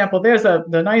 for example, there's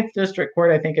the Ninth District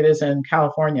Court, I think it is in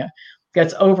California,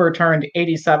 gets overturned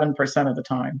 87% of the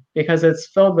time because it's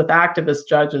filled with activist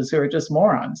judges who are just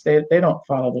morons. They don't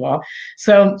follow the law.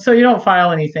 So you don't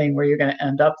file anything where you're going to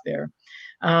end up there.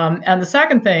 And the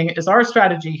second thing is our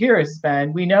strategy here has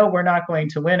been, we know we're not going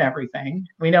to win everything.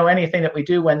 We know anything that we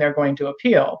do when they're going to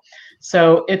appeal.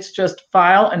 So it's just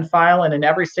file and in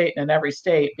every state and in every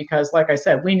state, because like I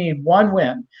said, we need one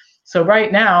win. So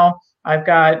right now I've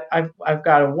got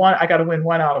to win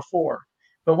 1 out of 4.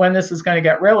 But when this is going to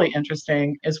get really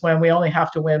interesting is when we only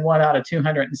have to win 1 out of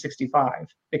 265,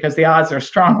 because the odds are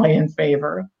strongly in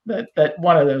favor that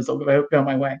one of those will go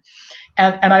my way.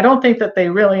 And I don't think that they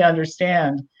really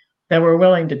understand that we're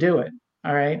willing to do it.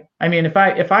 All right. I mean, if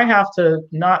I have to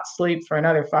not sleep for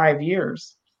another 5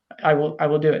 years, I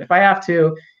will do it. If I have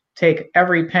to take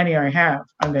every penny I have,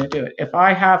 I'm going to do it. If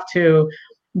I have to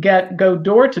go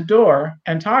door to door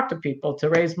and talk to people to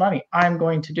raise money, I'm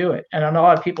going to do it. And a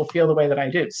lot of people feel the way that I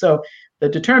do. So the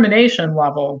determination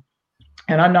level,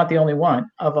 and I'm not the only one,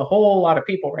 of a whole lot of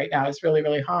people right now is really,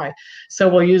 really high. So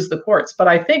we'll use the courts. But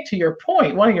I think to your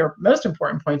point, one of your most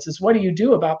important points is, what do you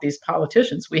do about these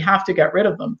politicians? We have to get rid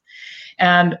of them.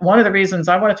 And one of the reasons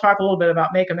I want to talk a little bit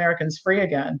about Make Americans Free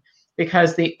Again,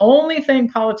 because the only thing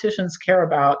politicians care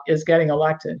about is getting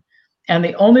elected. And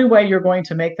the only way you're going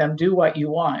to make them do what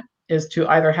you want is to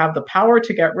either have the power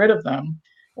to get rid of them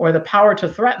or the power to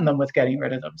threaten them with getting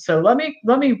rid of them. So let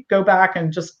me go back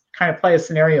and just kind of play a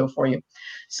scenario for you.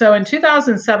 So in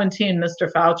 2017,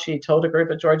 Mr. Fauci told a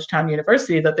group at Georgetown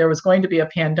University that there was going to be a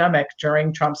pandemic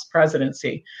during Trump's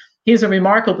presidency. He's a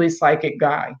remarkably psychic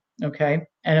guy, okay?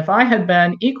 And if I had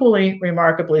been equally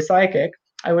remarkably psychic,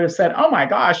 I would have said, oh my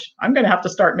gosh, I'm going to have to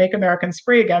start Make Americans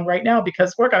Free Again right now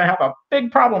because we're going to have a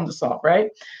big problem to solve,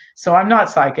 right? So I'm not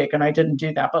psychic and I didn't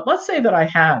do that. But let's say that I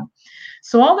had.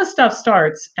 So all this stuff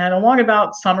starts, and along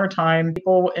about summertime,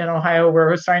 people in Ohio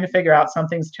were starting to figure out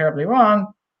something's terribly wrong.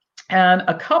 And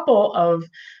about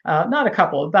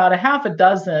a half a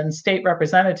dozen state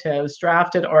representatives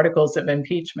drafted articles of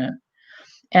impeachment.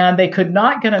 And they could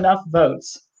not get enough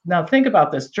votes. Now, think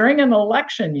about this. During an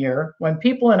election year, when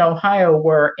people in Ohio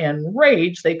were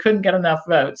enraged, they couldn't get enough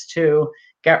votes to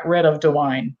get rid of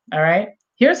DeWine. All right.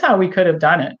 Here's how we could have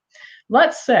done it.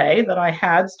 Let's say that I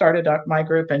had started up my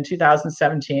group in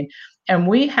 2017, and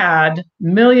we had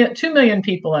 2 million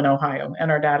people in Ohio in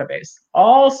our database,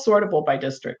 all sortable by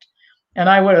district. And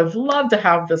I would have loved to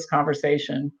have this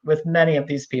conversation with many of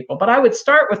these people. But I would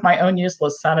start with my own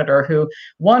useless senator who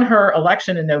won her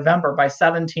election in November by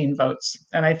 17 votes.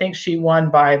 And I think she won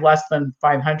by less than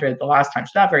 500 the last time.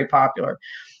 She's not very popular.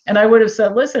 And I would have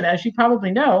said, listen, as you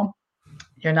probably know,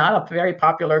 you're not a very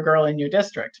popular girl in your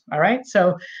district. All right.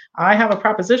 So I have a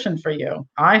proposition for you.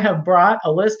 I have brought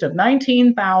a list of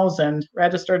 19,000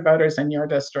 registered voters in your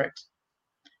district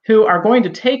who are going to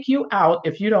take you out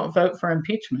if you don't vote for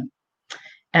impeachment.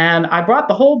 And I brought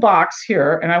the whole box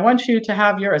here, and I want you to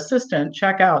have your assistant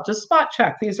check out, just spot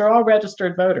check. These are all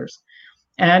registered voters.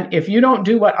 And if you don't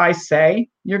do what I say,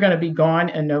 you're going to be gone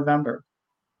in November.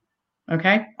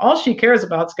 Okay? All she cares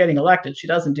about is getting elected. She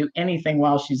doesn't do anything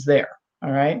while she's there.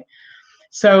 All right?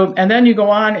 So, and then you go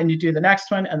on and you do the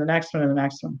next one and the next one and the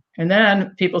next one. And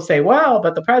then people say, well,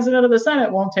 but the president of the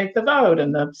Senate won't take the vote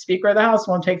and the Speaker of the House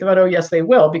won't take the vote. Oh, yes, they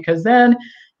will, because then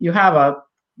you have a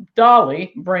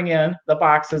dolly bring in the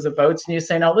boxes of votes, and you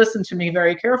say, now listen to me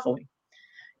very carefully.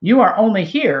 You are only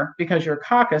here because your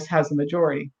caucus has the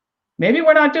majority. Maybe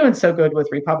we're not doing so good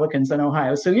with Republicans in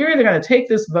Ohio. So you're either going to take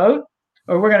this vote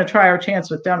or we're going to try our chance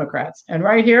with Democrats. And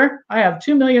right here, I have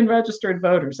 2 million registered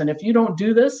voters. And if you don't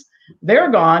do this,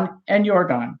 they're gone and you're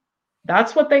gone.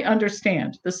 That's what they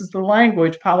understand. This is the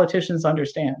language politicians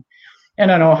understand.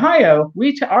 And in Ohio,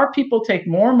 our people take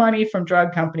more money from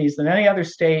drug companies than any other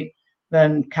state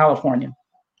than California.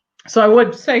 So I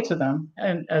would say to them,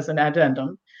 and as an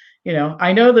addendum,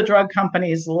 I know the drug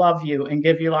companies love you and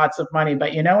give you lots of money,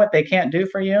 but you know what they can't do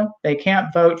for you? They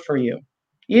can't vote for you.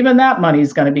 Even that money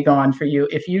is going to be gone for you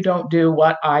if you don't do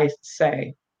what I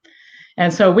say.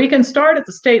 And so we can start at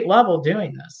the state level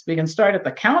doing this. We can start at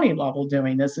the county level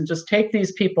doing this and just take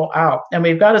these people out. And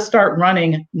we've got to start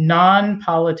running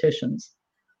non-politicians.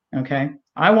 Okay?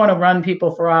 I want to run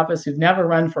people for office who've never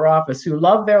run for office, who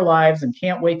love their lives and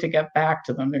can't wait to get back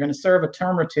to them. They're going to serve a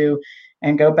term or two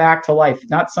and go back to life,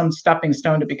 not some stepping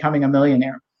stone to becoming a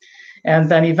millionaire. And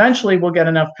then eventually we'll get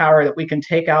enough power that we can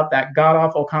take out that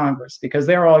god-awful Congress, because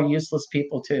they're all useless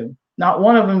people too. Not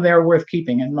one of them there worth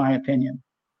keeping, in my opinion.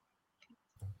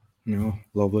 No,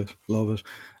 love it, love it.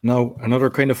 Now, another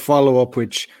kind of follow-up,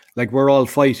 which, like, we're all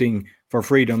fighting for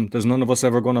freedom. There's none of us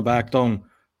ever going to back down.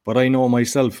 But I know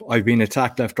myself, I've been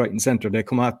attacked left, right, and center. They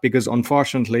come at, because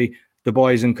unfortunately, the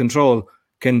boys in control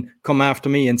can come after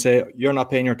me and say, you're not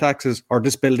paying your taxes, or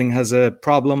this building has a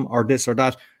problem, or this or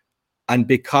that. And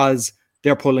because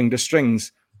they're pulling the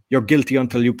strings, you're guilty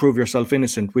until you prove yourself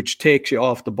innocent, which takes you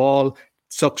off the ball,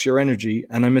 sucks your energy.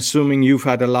 And I'm assuming you've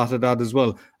had a lot of that as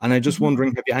well. And I'm just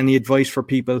wondering, have you any advice for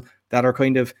people that are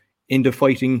kind of in the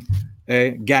fighting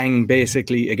gang,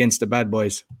 basically, against the bad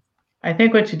boys? I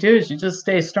think what you do is you just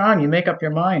stay strong. You make up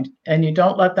your mind, and you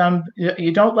don't let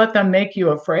them make you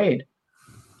afraid.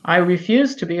 I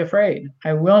refuse to be afraid.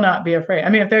 I will not be afraid. I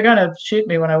mean, if they're going to shoot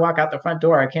me when I walk out the front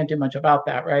door, I can't do much about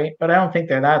that, right? But I don't think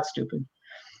they're that stupid.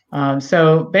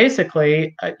 So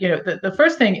basically, the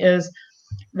first thing is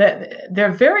that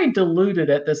they're very deluded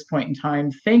at this point in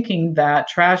time, thinking that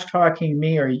trash talking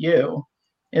me or you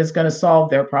is going to solve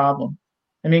their problem.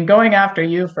 I mean, going after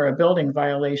you for a building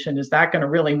violation, is that going to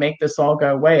really make this all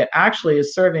go away? It actually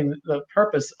is serving the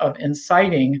purpose of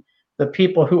inciting the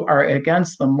people who are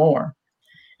against them more.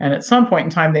 And at some point in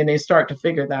time, they may start to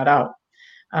figure that out.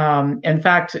 In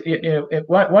fact,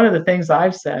 one of the things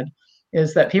I've said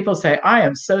is that people say, I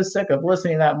am so sick of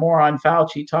listening to that moron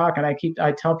Fauci talk. And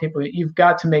I tell people, you've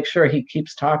got to make sure he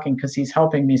keeps talking, because he's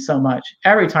helping me so much.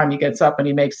 Every time he gets up and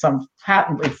he makes some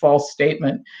patently false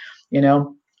statement,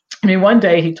 I mean, one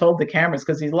day he told the cameras,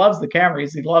 because he loves the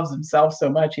cameras, he loves himself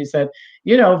so much, he said,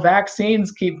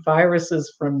 vaccines keep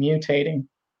viruses from mutating.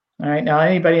 All right. Now,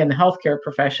 anybody in the healthcare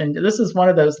profession, this is one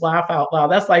of those laugh out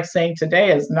loud. That's like saying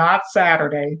today is not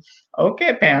Saturday.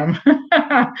 Okay, Pam.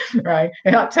 Right.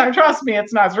 Trust me,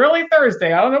 it's not. It's really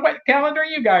Thursday. I don't know what calendar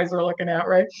you guys are looking at.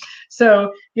 Right.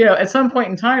 So, at some point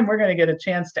in time, we're going to get a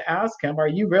chance to ask him, are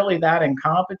you really that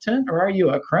incompetent, or are you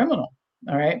a criminal?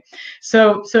 All right.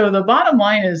 So the bottom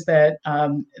line is that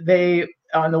they,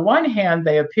 on the one hand,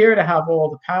 they appear to have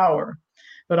all the power.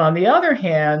 But on the other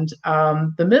hand,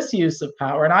 the misuse of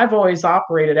power, and I've always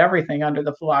operated everything under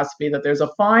the philosophy that there's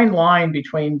a fine line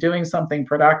between doing something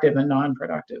productive and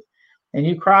non-productive. And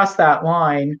you cross that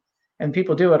line, and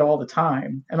people do it all the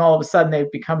time. And all of a sudden,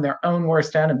 they've become their own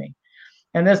worst enemy.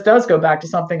 And this does go back to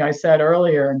something I said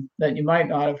earlier that you might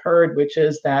not have heard, which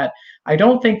is that I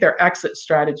don't think their exit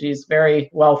strategy is very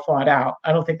well thought out.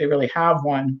 I don't think they really have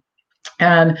one.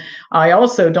 And I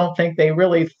also don't think they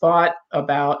really thought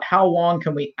about how long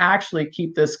can we actually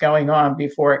keep this going on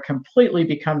before it completely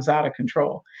becomes out of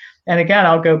control. And again,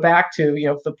 I'll go back to,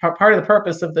 if the part of the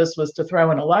purpose of this was to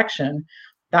throw an election,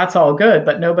 that's all good.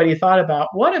 But nobody thought about,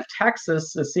 what if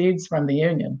Texas secedes from the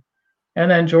Union? And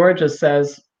then Georgia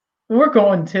says, we're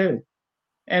going too.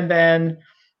 And then,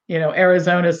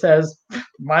 Arizona says,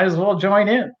 might as well join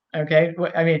in. Okay.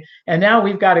 I mean, and now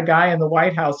we've got a guy in the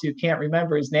White House who can't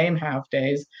remember his name half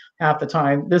the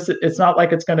time. It's not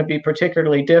like it's going to be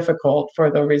particularly difficult for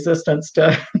the resistance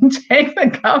to take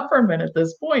the government at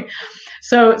this point.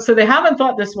 So they haven't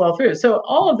thought this well through. So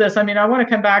all of this, I mean, I want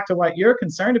to come back to what you're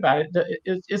concerned about.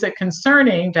 Is it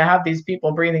concerning to have these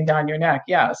people breathing down your neck?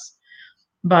 Yes.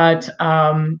 But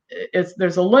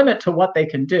there's a limit to what they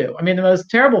can do. I mean, the most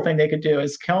terrible thing they could do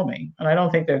is kill me. And I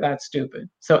don't think they're that stupid.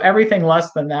 So everything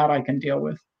less than that, I can deal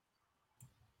with.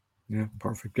 Yeah,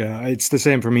 perfect. Yeah, it's the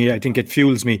same for me. I think it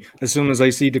fuels me. As soon as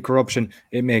I see the corruption,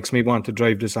 it makes me want to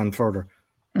drive this on further.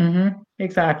 Mm-hmm.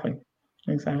 Exactly.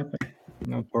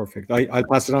 No, perfect. I'll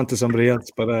pass it on to somebody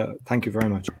else, but thank you very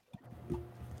much.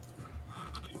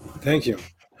 Thank you.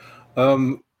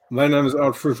 My name is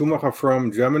Alfred Schumacher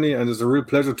from Germany, and it's a real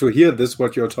pleasure to hear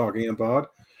what you're talking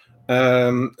about,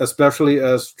 especially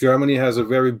as Germany has a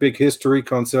very big history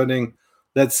concerning,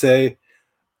 let's say,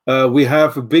 we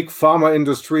have a big pharma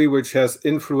industry which has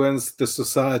influenced the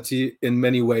society in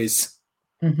many ways.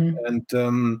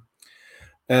 Mm-hmm.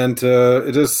 And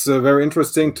it is very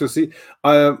interesting to see,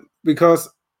 because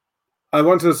I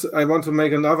want to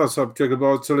make another subject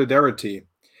about solidarity.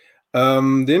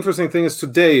 The interesting thing is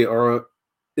today, or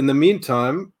in the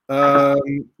meantime,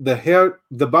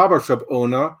 the barbershop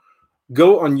owner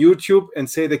go on YouTube and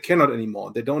say they cannot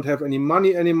anymore. They don't have any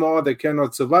money anymore. They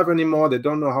cannot survive anymore. They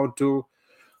don't know how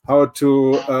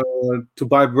to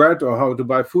buy bread or how to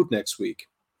buy food next week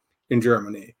in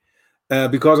Germany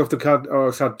because of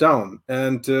the shutdown.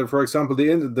 And for example,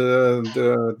 the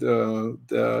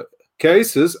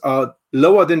cases are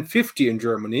lower than 50 in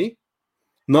Germany.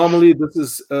 Normally, this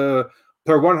is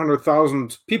per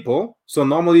 100,000 people. So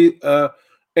normally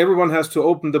everyone has to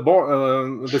open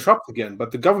the shops again.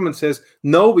 But the government says,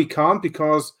 no, we can't,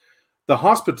 because the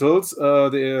hospitals,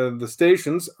 the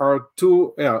stations are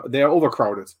they are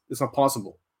overcrowded. It's not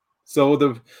possible. So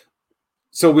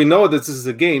we know that this is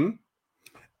a game.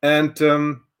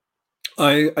 And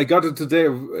I got it today,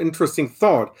 an interesting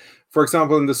thought. For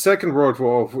example, in the Second World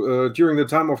War, during the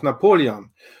time of Napoleon,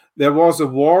 there was a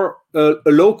war, a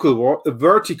local war, a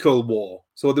vertical war.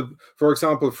 So, for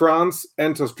example, France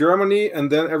enters Germany,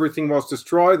 and then everything was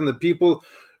destroyed, and the people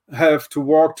have to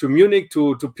walk to Munich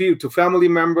to family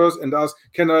members and ask,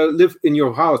 can I live in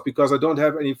your house because I don't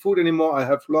have any food anymore, I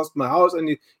have lost my house,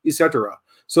 and etc.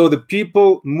 So the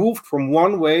people moved from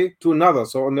one way to another.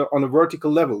 So on a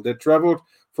vertical level, they traveled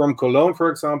from Cologne, for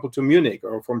example, to Munich,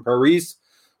 or from Paris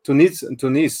to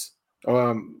Nice.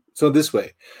 So this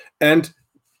way, and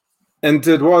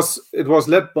it was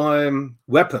led by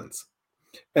weapons.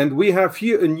 And we have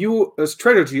here a new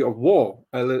strategy of war.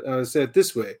 I say it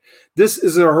this way: this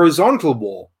is a horizontal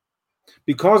war.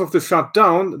 Because of the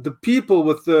shutdown, the people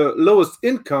with the lowest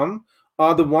income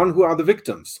are the one who are the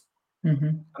victims. Mm-hmm.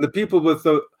 And the people with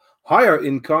the higher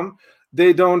income,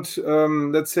 they don't,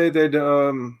 let's say they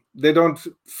don't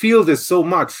feel this so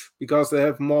much because they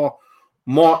have more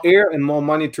air and more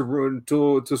money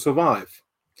to survive.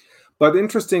 But the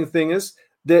interesting thing is,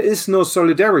 there is no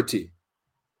solidarity.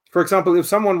 For example, if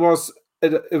someone was,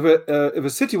 if a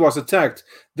city was attacked,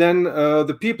 then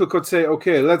the people could say,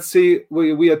 okay, let's see,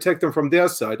 we attack them from their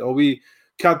side, or we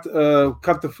cut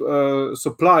the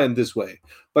supply in this way.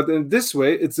 But in this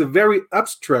way, it's a very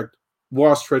abstract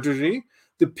war strategy.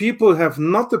 The people have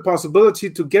not the possibility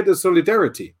to get a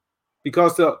solidarity,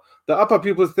 because the upper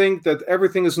people think that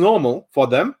everything is normal for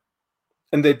them,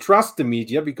 and they trust the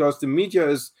media, because the media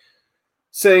is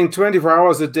saying 24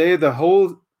 hours a day the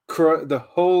whole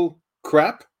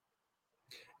crap.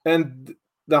 And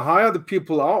the higher the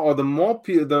people are, or the more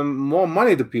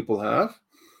money the people have,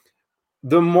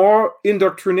 the more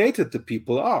indoctrinated the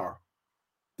people are.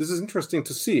 This is interesting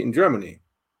to see in Germany.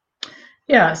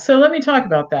 Yeah, so let me talk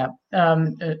about that.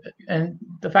 And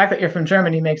the fact that you're from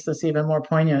Germany makes this even more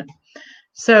poignant.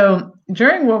 So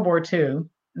during World War II,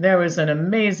 there was an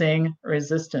amazing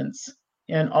resistance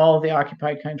in all the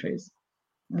occupied countries.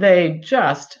 They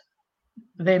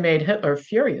made Hitler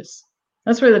furious.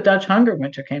 That's where the Dutch hunger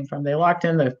winter came from. They locked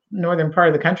in the northern part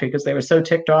of the country because they were so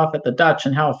ticked off at the Dutch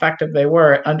and how effective they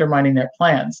were at undermining their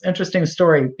plans. Interesting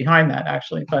story behind that,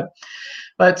 actually.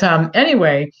 But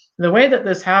anyway, the way that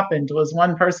this happened was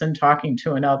one person talking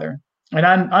to another. And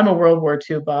I'm a World War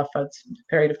II buff. That's a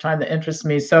period of time that interests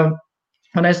me. So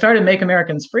when I started Make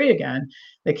Americans Free Again,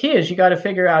 the key is you got to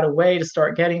figure out a way to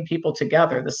start getting people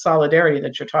together, the solidarity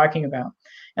that you're talking about.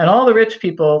 And all the rich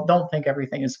people don't think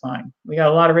everything is fine. We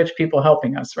got a lot of rich people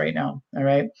helping us right now. All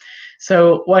right.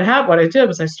 So what I did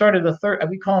was I started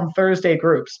we call them Thursday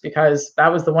groups, because that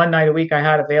was the one night a week I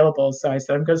had available. So I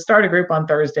said, I'm going to start a group on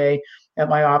Thursday at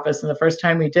my office. And the first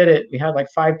time we did it, we had like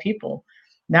 5 people.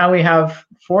 Now we have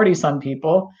 40 some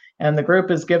people. And the group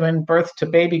has given birth to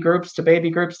baby groups, to baby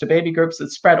groups, to baby groups.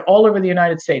 It's spread all over the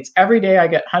United States. Every day I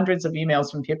get hundreds of emails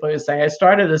from people who say, I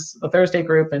started a Thursday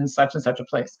group in such and such a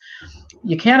place.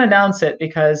 You can't announce it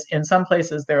because in some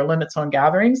places there are limits on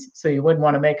gatherings. So you wouldn't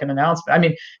want to make an announcement. I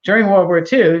mean, during World War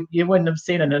II, you wouldn't have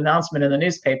seen an announcement in the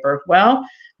newspaper. Well,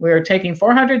 we're taking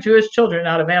 400 Jewish children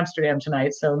out of Amsterdam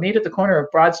tonight. So meet at the corner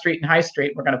of Broad Street and High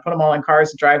Street. We're going to put them all in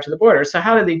cars and drive to the border. So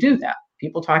how do they do that?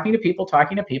 People talking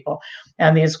to people,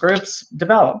 and these groups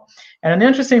develop. And an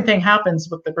interesting thing happens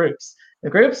with the groups. The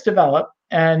groups develop,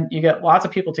 and you get lots of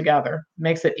people together. It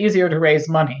makes it easier to raise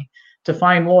money, to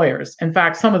find lawyers. In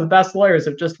fact, some of the best lawyers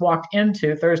have just walked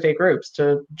into Thursday groups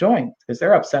to join because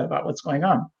they're upset about what's going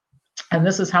on. And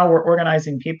this is how we're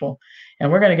organizing people.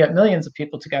 And we're going to get millions of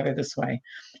people together this way.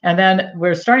 And then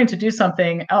we're starting to do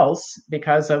something else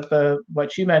because of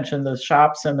what you mentioned, the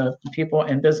shops and the people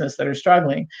in business that are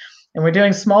struggling. And we're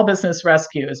doing small business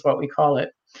rescue is what we call it.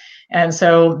 And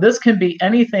so this can be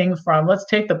anything from, let's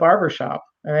take the barber shop,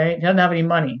 all right? He doesn't have any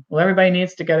money. Well, everybody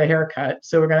needs to get a haircut.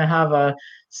 So we're going to have a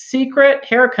secret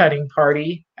haircutting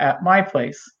party at my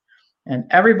place. And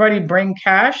everybody bring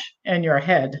cash and your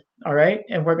head, all right?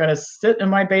 And we're going to sit in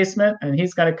my basement and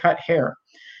he's going to cut hair.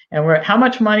 And how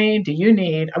much money do you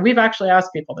need? We've actually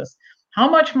asked people this. How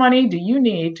much money do you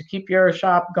need to keep your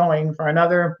shop going for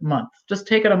another month? Just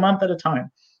take it a month at a time.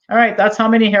 All right, that's how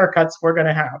many haircuts we're going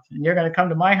to have. And you're going to come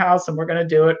to my house and we're going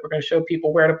to do it. We're going to show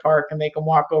people where to park and they can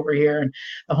walk over here and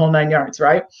the whole 9 yards,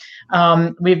 right?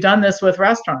 We've done this with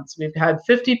restaurants. We've had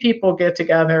 50 people get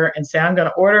together and say, I'm going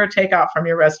to order takeout from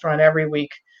your restaurant every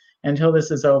week until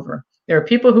this is over. There are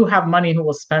people who have money who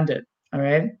will spend it, all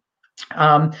right?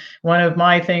 One of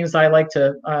my things I like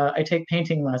to, I take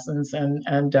painting lessons, and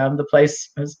the place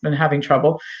has been having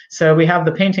trouble. So we have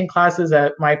the painting classes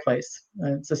at my place.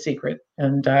 It's a secret.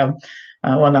 And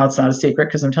well, now it's not a secret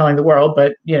because I'm telling the world,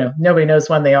 but nobody knows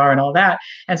when they are and all that.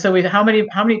 And so how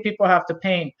many people have to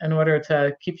paint in order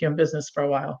to keep you in business for a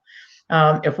while?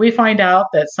 If we find out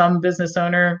that some business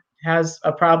owner has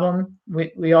a problem,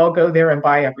 we all go there and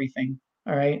buy everything.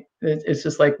 All right. It's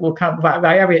just like, we'll come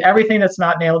buy everything that's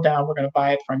not nailed down. We're going to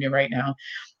buy it from you right now.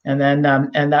 And then,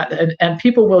 and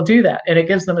people will do that. And it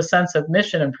gives them a sense of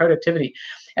mission and productivity.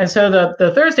 And so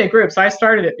the Thursday groups, I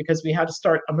started it because we had to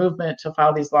start a movement to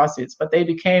file these lawsuits, but they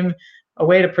became a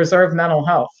way to preserve mental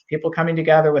health, people coming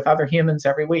together with other humans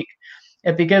every week.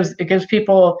 It gives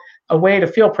people a way to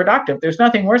feel productive. There's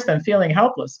nothing worse than feeling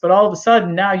helpless, but all of a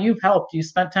sudden now you've helped. You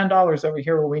spent $10 over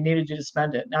here where we needed you to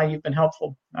spend it. Now you've been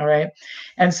helpful. All right.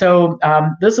 And so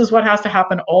this is what has to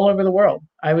happen all over the world.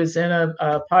 I was in a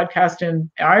podcast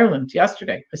in Ireland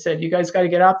yesterday. I said, you guys got to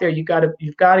get out there. You've got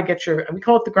to get we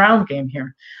call it the ground game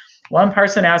here. One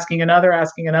person asking another,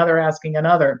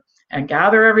 and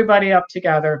gather everybody up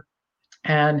together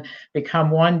and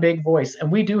become one big voice.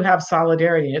 And we do have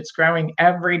solidarity. It's growing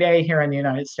every day here in the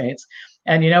United States.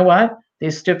 And you know what?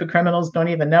 These stupid criminals don't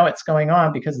even know it's going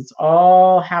on because it's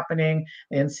all happening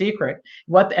in secret.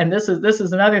 And this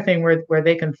is another thing where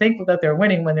they can think that they're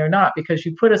winning when they're not, because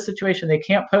you put a situation they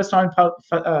can't post on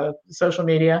social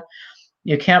media.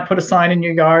 You can't put a sign in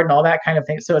your yard and all that kind of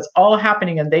thing. So it's all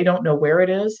happening and they don't know where it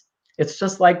is. It's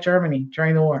just like Germany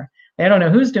during the war. They don't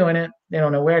know who's doing it. They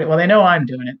don't know where. Well, they know I'm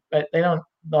doing it, but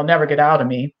they'll never get out of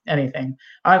me anything.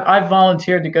 I've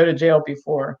volunteered to go to jail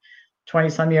before 20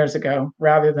 some years ago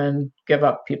rather than give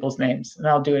up people's names, and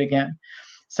I'll do it again.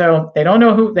 So they don't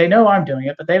know they know I'm doing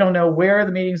it, but they don't know where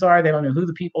the meetings are. They don't know who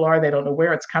the people are. They don't know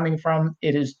where it's coming from.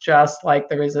 It is just like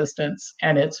the resistance,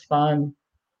 and it's fun.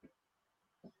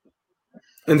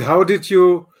 And how did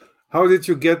you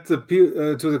get to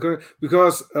the,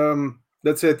 because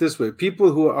let's say it this way,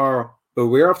 people who are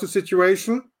aware of the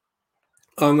situation,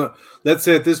 let's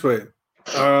say it this way,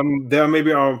 there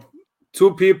maybe are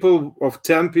 2 people of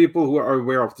 10 people who are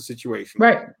aware of the situation,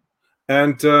 right?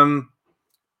 And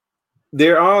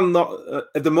there are not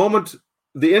at the moment,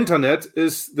 the internet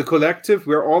is the collective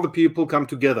where all the people come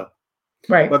together,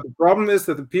 right? But the problem is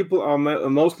that the people are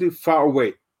mostly far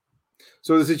away.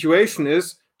 So the situation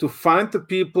is to find the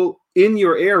people in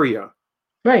your area.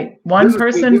 Right. One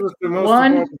person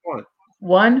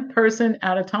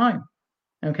at a time.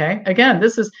 Okay. Again,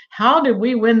 this is, how did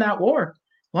we win that war?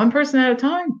 One person at a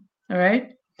time. All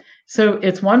right. So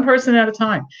it's one person at a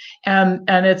time. And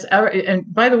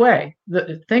by the way,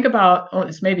 think about,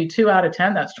 it's maybe 2 out of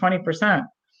 10. That's 20%.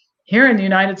 Here in the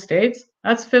United States,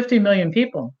 that's 50 million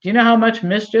people. Do you know how much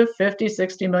mischief 50,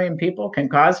 60 million people can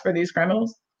cause for these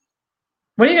criminals?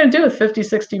 What are you going to do with 50,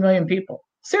 60 million people?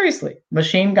 Seriously,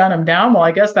 machine gun them down? Well,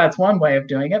 I guess that's one way of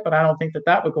doing it, but I don't think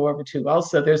that would go over too well.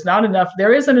 So there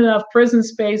isn't enough prison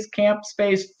space, camp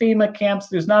space, FEMA camps.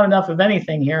 There's not enough of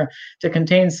anything here to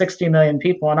contain 60 million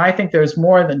people. And I think there's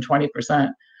more than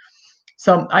 20%.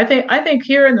 So I think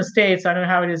here in the States, I don't know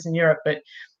how it is in Europe,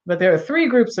 but there are 3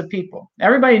 groups of people.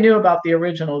 Everybody knew about the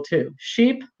original 2: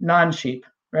 sheep, non-sheep,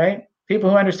 right?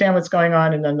 People who understand what's going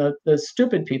on, and then the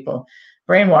stupid people,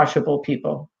 brainwashable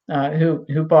people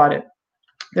who bought it.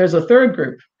 There's a 3rd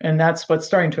group, and that's what's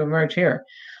starting to emerge here.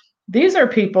 These are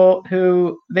people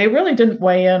who, they really didn't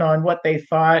weigh in on what they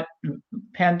thought,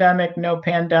 pandemic, no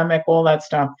pandemic, all that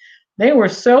stuff. They were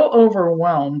so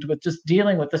overwhelmed with just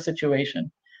dealing with the situation.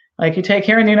 Like, you take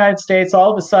here in the United States,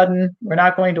 all of a sudden, we're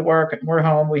not going to work, we're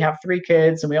home, we have 3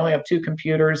 kids, and we only have 2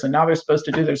 computers, and now they're supposed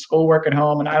to do their schoolwork at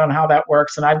home, and I don't know how that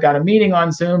works, and I've got a meeting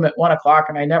on Zoom at 1 o'clock,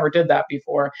 and I never did that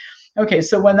before. Okay,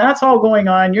 so when that's all going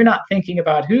on, you're not thinking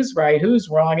about who's right, who's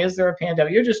wrong, is there a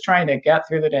pandemic? You're just trying to get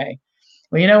through the day.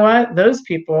 Well, you know what? Those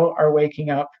people are waking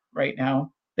up right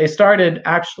now. They started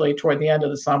actually toward the end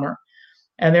of the summer,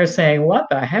 and they're saying, what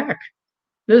the heck?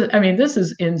 This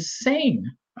is insane.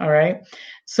 All right.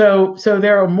 So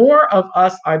there are more of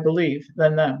us, I believe,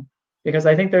 than them, because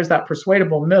I think there's that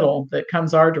persuadable middle that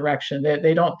comes our direction.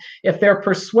 They don't, if they're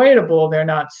persuadable, they're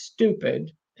not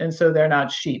stupid, and so they're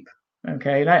not sheep.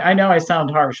 Okay. And I know I sound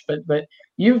harsh, but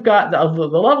you've got the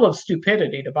level of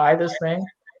stupidity to buy this thing.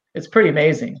 It's pretty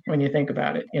amazing when you think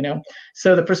about it,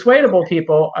 So the persuadable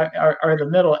people are the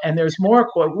middle, and there's more.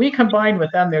 What we combine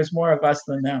with them, there's more of us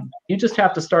than them. You just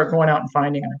have to start going out and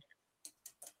finding them.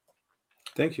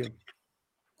 Thank you.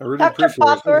 I really Dr. appreciate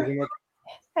Popper, it.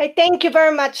 I thank you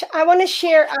very much. I want to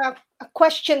share a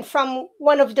question from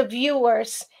one of the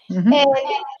viewers, and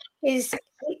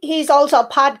he's also a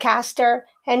podcaster,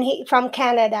 and he from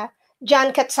Canada.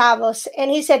 John Katsavos, and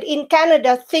he said, in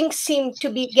Canada, things seem to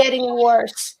be getting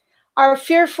worse. Our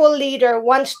fearful leader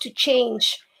wants to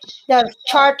change the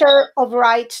Charter of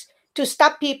Rights to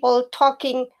stop people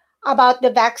talking about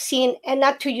the vaccine and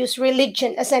not to use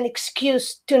religion as an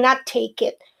excuse to not take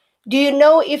it. Do you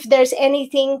know if there's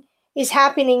anything is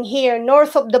happening here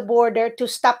north of the border to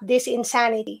stop this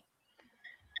insanity?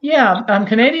 Yeah,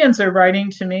 Canadians are writing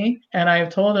to me, and I've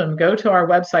told them, go to our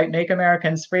website,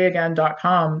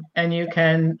 makeamericansfreeagain.com, and you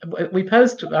can, we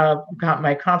post,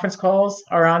 my conference calls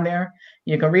are on there.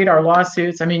 You can read our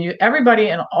lawsuits. I mean, everybody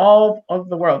in all of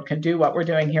the world can do what we're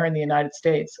doing here in the United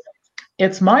States.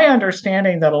 It's my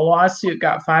understanding that a lawsuit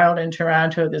got filed in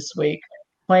Toronto this week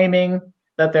claiming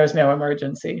that there's no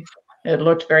emergency. It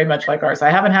looked very much like ours. I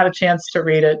haven't had a chance to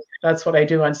read it. That's what I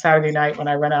do on Saturday night when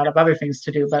I run out of other things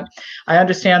to do. But I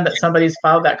understand that somebody's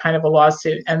filed that kind of a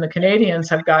lawsuit, and the Canadians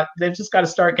they've just got to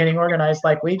start getting organized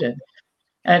like we did.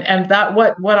 And that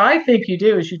what I think you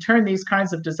do is you turn these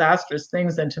kinds of disastrous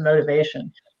things into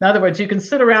motivation. In other words, you can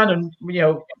sit around and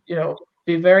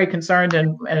be very concerned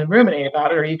and ruminate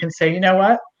about it, or you can say, you know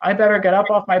what, I better get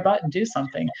up off my butt and do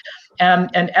something.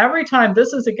 And every time,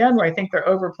 this is again where I think they're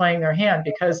overplaying their hand,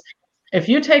 because if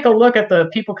you take a look at the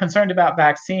people concerned about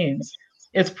vaccines,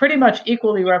 it's pretty much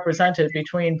equally represented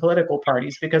between political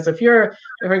parties. Because if you're,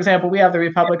 for example, we have the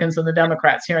Republicans and the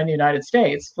Democrats here in the United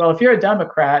States. Well, if you're a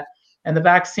Democrat and the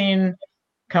vaccine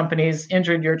companies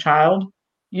injured your child,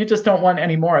 you just don't want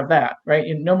any more of that, right?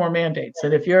 No more mandates.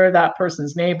 And if you're that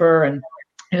person's neighbor,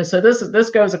 and so this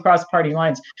goes across party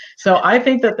lines. So I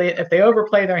think that if they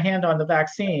overplay their hand on the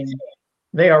vaccine,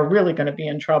 they are really going to be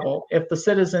in trouble if the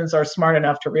citizens are smart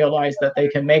enough to realize that they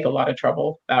can make a lot of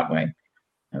trouble that way.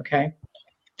 Okay,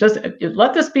 just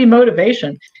let this be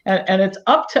motivation, and it's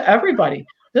up to everybody.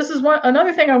 This is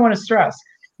another thing I want to stress.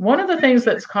 One of the things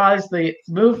that's caused the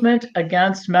movement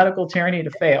against medical tyranny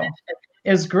to fail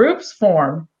is groups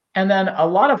form, and then a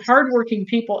lot of hardworking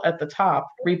people at the top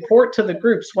report to the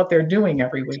groups what they're doing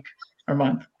every week or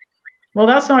month. Well,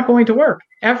 that's not going to work.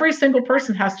 Every single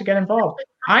person has to get involved.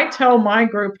 I tell my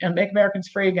group and Make Americans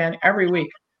Free Again every week,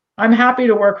 I'm happy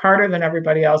to work harder than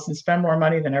everybody else and spend more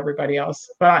money than everybody else.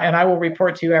 And I will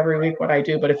report to you every week what I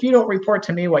do. But if you don't report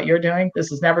to me what you're doing,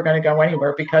 this is never going to go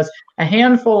anywhere, because a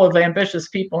handful of ambitious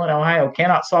people in Ohio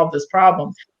cannot solve this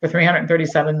problem for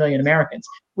 337 million Americans.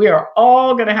 We are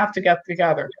all going to have to get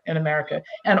together in America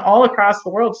and all across the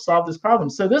world to solve this problem.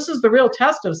 So this is the real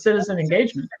test of citizen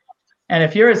engagement. And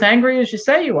if you're as angry as you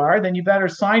say you are, then you better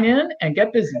sign in and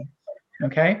get busy,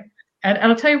 okay? And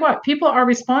I'll tell you what, people are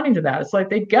responding to that. It's like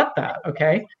they get that,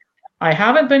 okay? I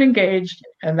haven't been engaged,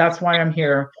 and that's why I'm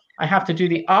here. I have to do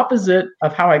the opposite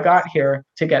of how I got here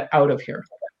to get out of here.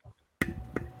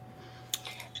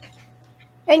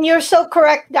 And you're so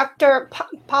correct, Dr.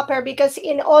 Popper, because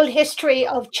in all history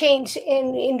of change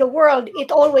in the world, it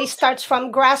always starts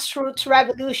from grassroots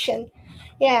revolution.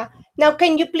 Yeah. Now,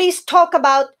 can you please talk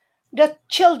about the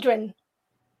children?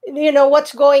 You know,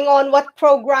 what's going on, what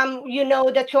program,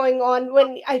 that's going on,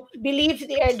 when I believe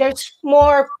there's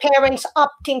more parents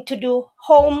opting to do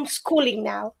homeschooling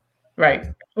now. Right.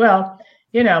 Well,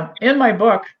 in my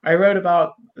book, I wrote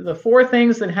about the 4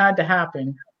 things that had to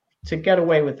happen to get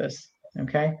away with this.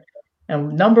 Okay.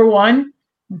 And number 1,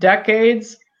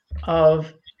 decades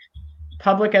of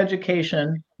public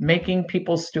education making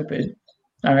people stupid.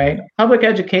 All right. Public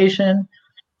education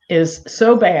is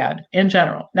so bad in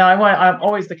general. Now, I'm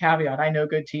always the caveat. I know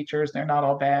good teachers, they're not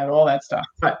all bad, all that stuff.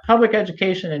 But public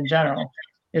education in general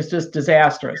is just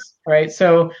disastrous, right?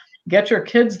 So get your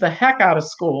kids the heck out of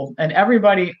school. And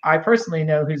everybody I personally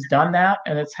know who's done that,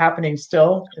 and it's happening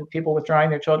still, people withdrawing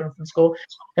their children from school,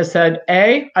 has said,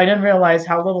 A, I didn't realize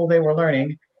how little they were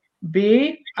learning.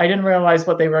 B, I didn't realize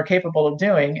what they were capable of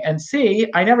doing. And C,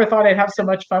 I never thought I'd have so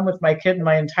much fun with my kid in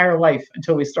my entire life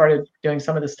until we started doing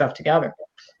some of this stuff together.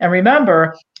 And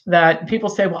remember that people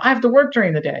say, well, I have to work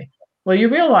during the day. Well, you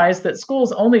realize that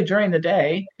school's only during the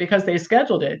day because they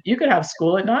scheduled it. You could have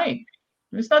school at night.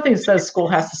 There's nothing that says school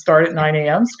has to start at 9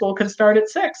 a.m. School can start at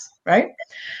 6, right?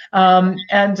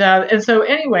 And so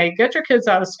anyway, get your kids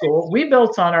out of school. We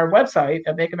built on our website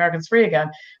at Make Americans Free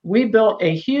Again, we built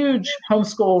a huge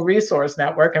homeschool resource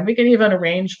network, and we can even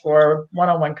arrange for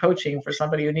one-on-one coaching for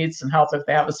somebody who needs some help if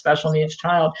they have a special needs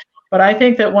child. But I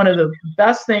think that one of the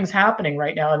best things happening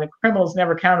right now, and the criminals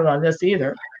never counted on this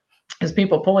either, is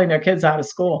people pulling their kids out of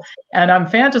school. And I'm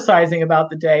fantasizing about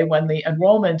the day when the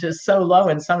enrollment is so low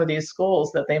in some of these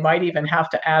schools that they might even have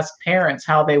to ask parents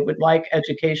how they would like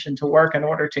education to work in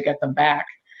order to get them back.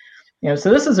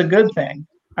 So this is a good thing.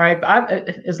 All right.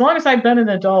 As long as I've been an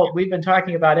adult, we've been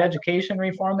talking about education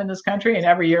reform in this country, and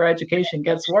every year education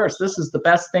gets worse. This is the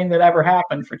best thing that ever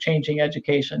happened for changing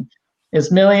education, is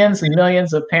millions and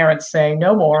millions of parents saying,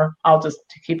 no more, I'll just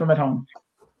keep them at home.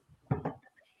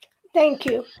 Thank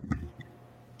you.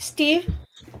 Steve?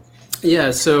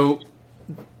 Yeah, so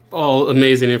all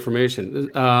amazing information.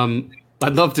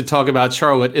 I'd love to talk about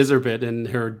Charlotte Iserbyt and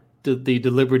the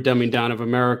deliberate dumbing down of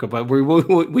America, but we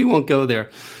won't go there.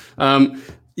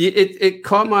 It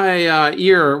caught my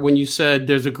ear when you said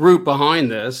there's a group behind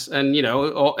this, and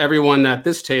everyone at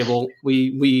this table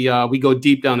we go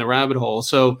deep down the rabbit hole.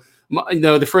 So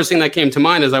the first thing that came to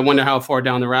mind is I wonder how far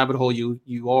down the rabbit hole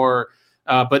you are.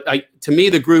 But to me,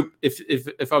 the group,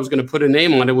 if I was going to put a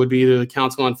name on it, would be the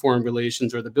Council on Foreign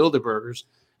Relations or the Bilderbergers.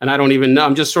 And I don't even know.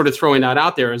 I'm just sort of throwing that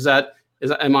out there.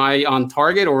 Am I on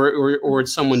target or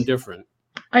it's someone different?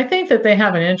 I think that they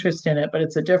have an interest in it, but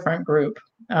it's a different group.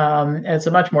 It's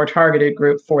a much more targeted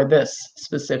group for this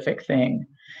specific thing.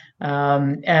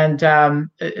 If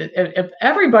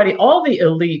everybody, all the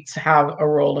elites have a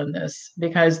role in this,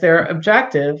 because their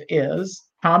objective is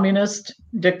communist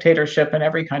dictatorship in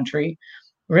every country,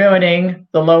 ruining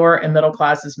the lower and middle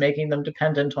classes, making them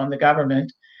dependent on the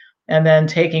government, and then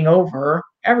taking over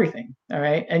everything, all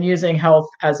right, and using health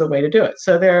as a way to do it.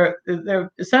 So they're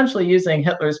essentially using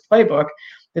Hitler's playbook.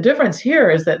 The difference here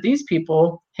is that these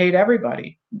people hate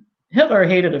everybody. Hitler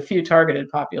hated a few targeted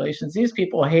populations. These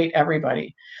people hate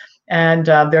everybody. And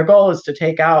their goal is to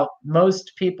take out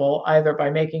most people, either by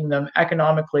making them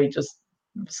economically just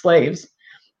slaves,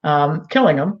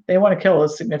 killing them. They want to kill a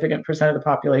significant percent of the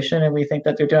population, and we think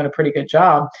that they're doing a pretty good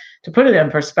job. To put it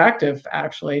in perspective,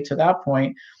 actually, to that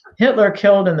point, Hitler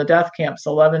killed in the death camps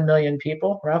 11 million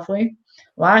people, roughly.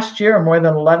 Last year, more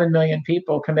than 11 million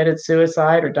people committed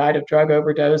suicide or died of drug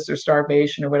overdose or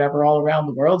starvation or whatever all around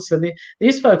the world. So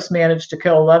these folks managed to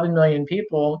kill 11 million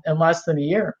people in less than a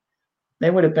year. They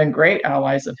would have been great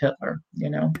allies of Hitler,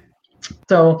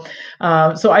 So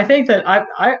I think that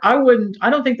I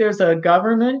don't think there's a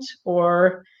government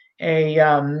or a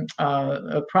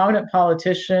prominent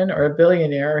politician or a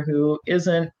billionaire who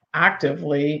isn't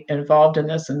actively involved in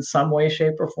this in some way,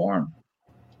 shape, or form.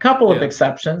 A couple of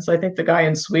exceptions. I think the guy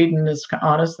in Sweden is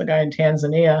honest, the guy in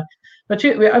Tanzania. But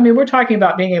we're talking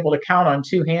about being able to count on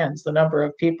two hands the number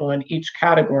of people in each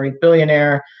category: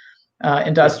 billionaire,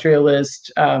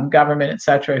 industrialist, government,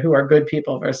 etc., who are good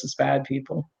people versus bad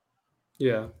people.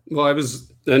 Yeah. Well,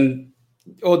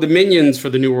 the minions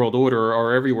for the New World Order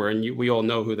are everywhere, and we all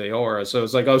know who they are. So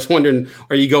it's like, I was wondering,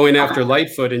 are you going after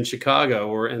Lightfoot in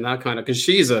Chicago and that kind of, because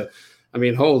she's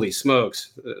holy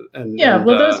smokes.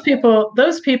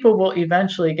 Those people will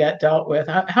eventually get dealt with.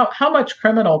 How much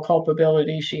criminal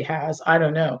culpability she has, I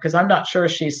don't know, because I'm not sure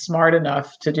she's smart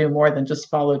enough to do more than just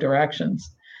follow directions.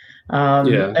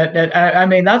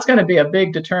 That's going to be a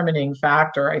big determining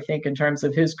factor, I think, in terms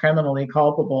of who's criminally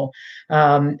culpable.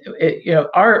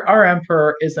 Our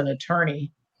emperor is an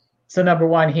attorney. So number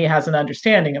one, he has an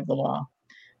understanding of the law.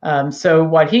 So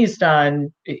what he's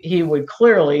done, he would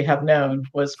clearly have known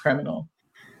was criminal.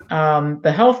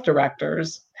 The health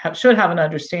directors should have an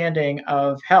understanding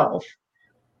of health.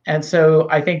 And so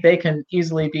I think they can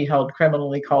easily be held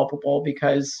criminally culpable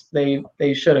because they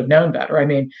should have known better.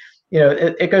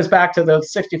 It goes back to the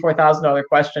 $64,000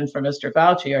 question from Mr.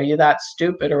 Fauci. Are you that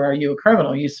stupid or are you a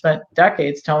criminal? You spent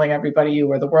decades telling everybody you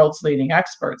were the world's leading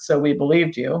expert, so we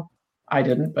believed you. I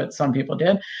didn't, but some people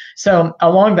did. So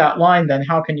along that line, then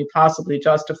how can you possibly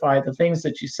justify the things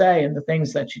that you say and the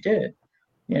things that you did?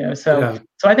 So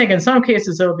I think in some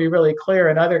cases it'll be really clear.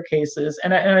 In other cases,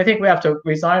 and I think we have to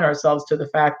resign ourselves to the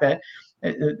fact that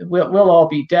we'll all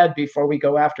be dead before we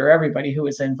go after everybody who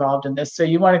is involved in this. So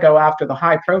you want to go after the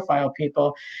high profile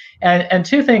people. And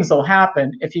two things will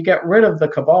happen. If you get rid of the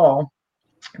cabal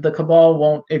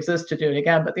won't exist to do it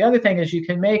again. But the other thing is you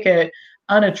can make it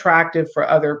unattractive for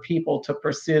other people to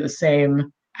pursue the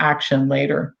same action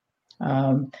later.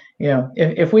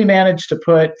 If we manage to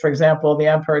put, for example, the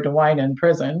Emperor DeWine in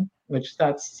prison, which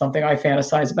that's something I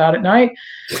fantasize about at night,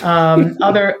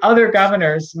 other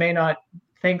governors may not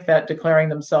think that declaring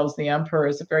themselves the emperor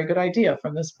is a very good idea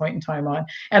from this point in time on.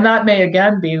 And that may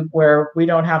again be where we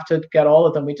don't have to get all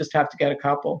of them, we just have to get a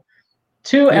couple.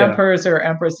 Two emperors or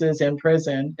empresses in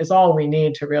prison is all we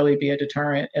need to really be a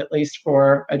deterrent, at least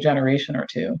for a generation or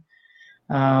two.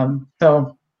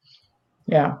 But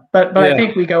I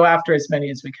think we go after as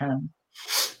many as we can.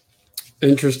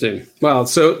 Interesting. Wow.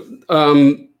 So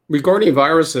regarding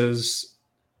viruses,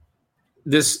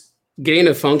 this gain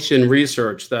of function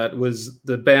research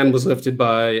the ban was lifted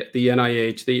by the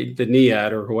NIH, the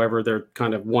NIAID, or whoever, they're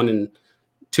kind of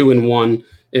 2 in 1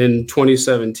 in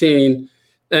 2017.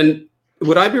 And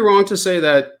would I be wrong to say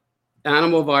that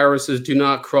animal viruses do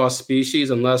not cross species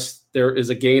unless there is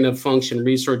a gain of function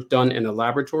research done in a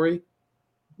laboratory?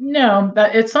 No,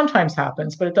 that it sometimes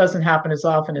happens, but it doesn't happen as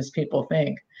often as people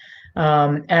think.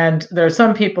 And there are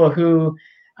some people who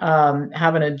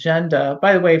have an agenda.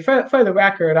 By the way, for the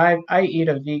record, I eat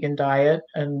a vegan diet,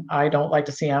 and I don't like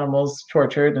to see animals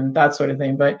tortured and that sort of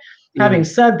thing. But having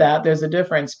said that, there's a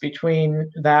difference between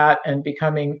that and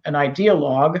becoming an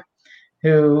ideologue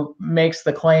who makes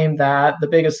the claim that the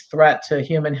biggest threat to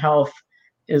human health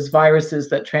is viruses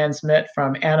that transmit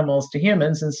from animals to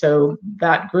humans. And so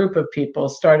that group of people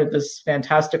started this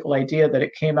fantastical idea that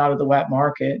it came out of the wet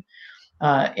market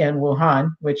in Wuhan,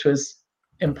 which was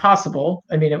impossible.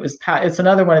 I mean, it's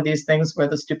another one of these things where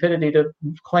the stupidity to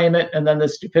claim it and then the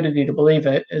stupidity to believe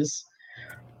it is,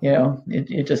 you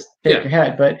just shake your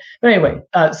head. But anyway,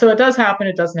 so it does happen.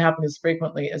 It doesn't happen as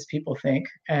frequently as people think.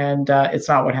 And it's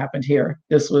not what happened here.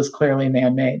 This was clearly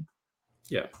man-made.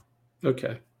 Yeah.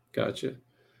 Okay. Gotcha.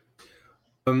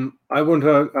 I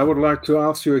would like to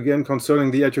ask you again concerning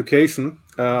the education,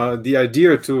 the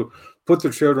idea to put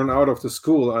the children out of the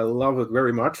school. I love it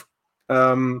very much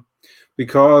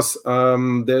because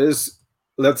there is,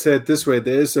 let's say it this way,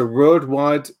 there is a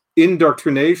worldwide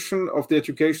indoctrination of the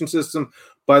education system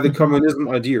by the communistic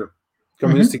idea.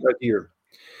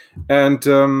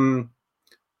 And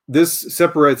this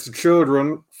separates the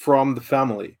children from the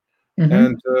family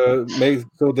and makes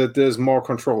so that there's more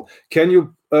control. Can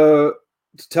you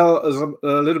tell us a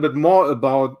little bit more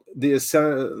about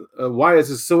why it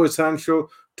is so essential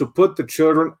to put the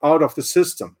children out of the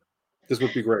system? This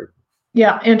would be great.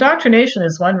 Yeah, indoctrination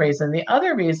is one reason. The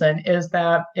other reason is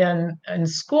that in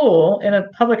school, in a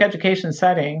public education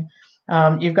setting,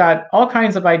 you've got all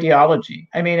kinds of ideology.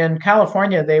 I mean, in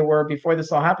California, before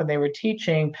this all happened, they were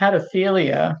teaching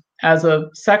pedophilia as a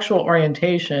sexual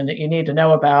orientation that you need to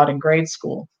know about in grade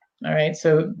school. All right.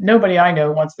 So nobody I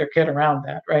know wants their kid around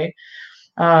that. Right.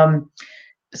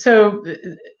 So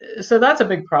that's a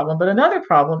big problem. But another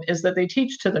problem is that they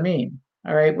teach to the mean.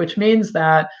 All right. Which means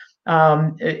that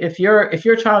if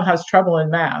your child has trouble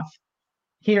in math,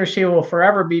 he or she will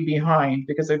forever be behind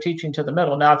because they're teaching to the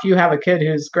middle. Now, if you have a kid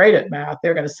who's great at math,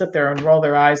 they're going to sit there and roll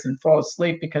their eyes and fall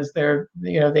asleep because they're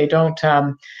not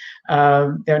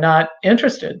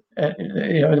interested.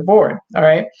 They're bored. All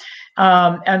right,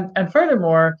 and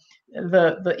furthermore,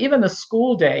 even the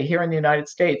school day here in the United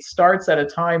States starts at a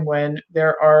time when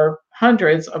there are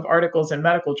hundreds of articles in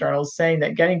medical journals saying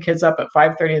that getting kids up at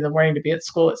 5:30 in the morning to be at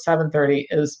school at 7:30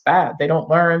 is bad. They don't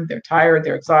learn, they're tired,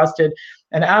 they're exhausted.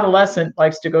 An adolescent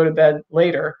likes to go to bed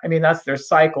later. I mean, that's their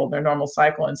cycle, their normal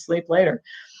cycle, and sleep later.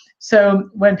 So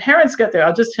when parents get there,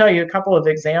 I'll just tell you a couple of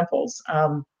examples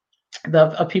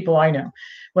of people I know.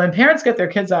 When parents get their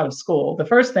kids out of school, the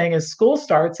first thing is school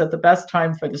starts at the best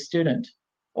time for the student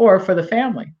or for the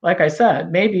family. Like I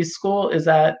said, maybe school is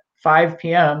at 5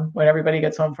 p.m. when everybody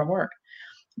gets home from work.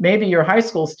 Maybe your high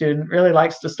school student really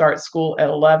likes to start school at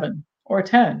 11 or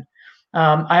 10.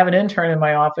 I have an intern in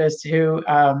my office who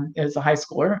is a high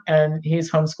schooler, and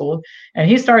he's homeschooled, and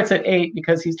he starts at 8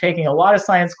 because he's taking a lot of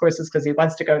science courses because he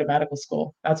wants to go to medical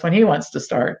school. That's when he wants to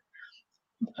start.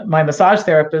 My massage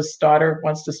therapist's daughter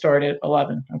wants to start at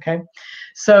 11. Okay.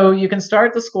 So you can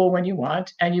start the school when you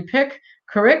want, and you pick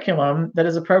curriculum that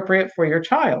is appropriate for your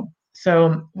child.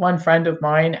 So one friend of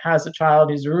mine has a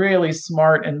child who's really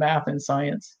smart in math and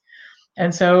science.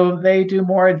 And so they do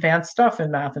more advanced stuff in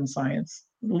math and science,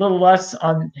 a little less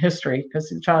on history because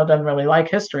the child doesn't really like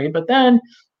history, but then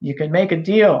you can make a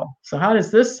deal. So how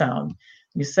does this sound?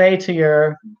 You say to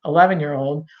your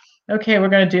 11-year-old, okay, we're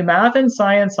going to do math and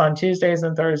science on Tuesdays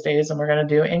and Thursdays, and we're going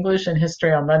to do English and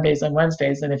history on Mondays and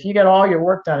Wednesdays. And if you get all your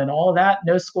work done and all of that,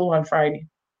 no school on Friday.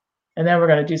 And then we're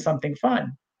going to do something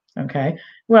fun. Okay.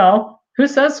 Well, who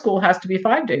says school has to be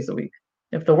 5 days a week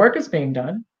if the work is being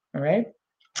done? All right.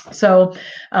 So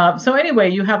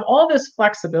anyway, you have all this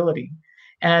flexibility.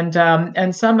 And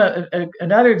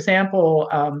another example,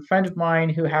 friend of mine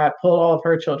who had pulled all of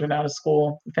her children out of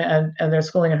school and they're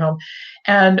schooling at home.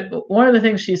 And one of the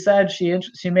things she said,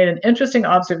 she made an interesting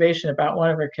observation about one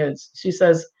of her kids. She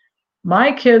says,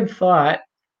 my kid thought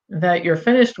that you're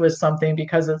finished with something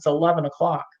because it's 11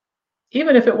 o'clock,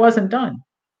 even if it wasn't done.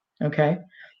 Okay.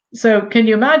 So can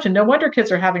you imagine? No wonder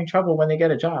kids are having trouble when they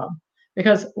get a job.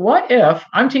 Because what if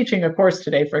I'm teaching a course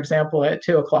today, for example, at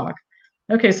 2 o'clock?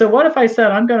 Okay, so what if I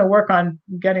said I'm going to work on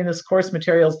getting this course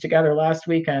materials together last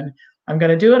weekend? I'm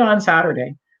going to do it on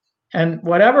Saturday. And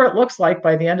whatever it looks like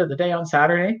by the end of the day on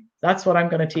Saturday, that's what I'm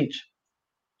going to teach.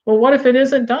 Well, what if it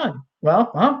isn't done?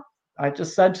 Well, I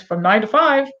just said from 9 to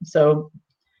 5. So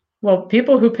Well,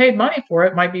 people who paid money for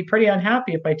it might be pretty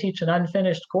unhappy if I teach an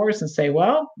unfinished course and say,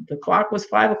 well, the clock was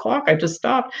 5 o'clock, I just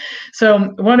stopped.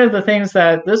 So one of the things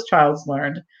that this child's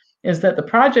learned is that the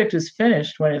project is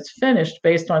finished when it's finished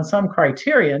based on some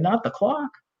criteria, not the clock.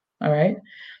 All right.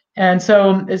 And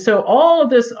so all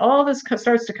this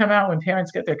starts to come out when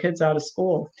parents get their kids out of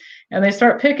school, and they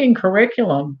start picking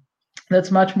curriculum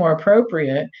that's much more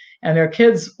appropriate, and their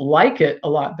kids like it a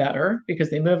lot better because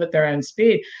they move at their own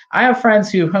speed. I have friends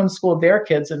who homeschooled their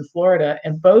kids in Florida,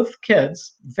 and both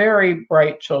kids, very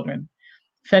bright children,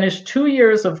 finished 2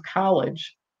 years of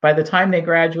college by the time they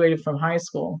graduated from high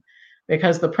school,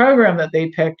 because the program that they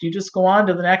picked, you just go on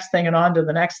to the next thing and on to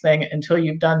the next thing until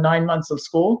you've done 9 months of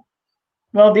school.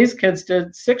 Well, these kids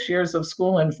did 6 years of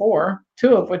school in 4,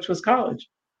 2 of which was college.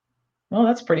 Well,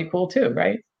 that's pretty cool too,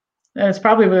 right? And it's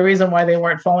probably the reason why they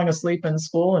weren't falling asleep in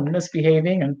school and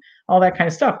misbehaving and all that kind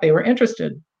of stuff. They were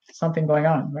interested, something going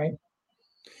on, right?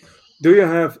 Do you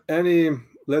have any,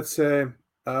 let's say,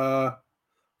 for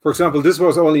example, this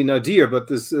was only an idea, but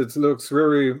it looks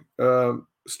very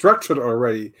structured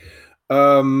already.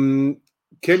 Can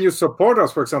you support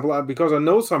us, for example, because I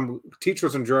know some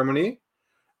teachers in Germany,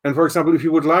 and for example, if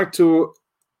you would like to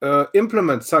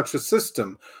implement such a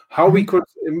system, how we could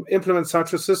implement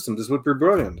such a system, this would be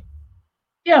brilliant.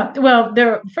 Yeah, well,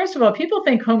 first of all, people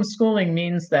think homeschooling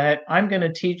means that I'm going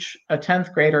to teach a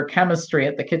 10th grader chemistry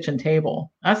at the kitchen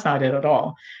table. That's not it at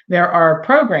all. There are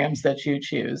programs that you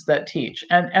choose that teach,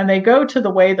 and they go to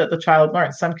the way that the child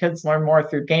learns. Some kids learn more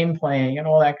through game playing and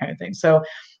all that kind of thing. So,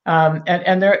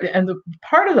 the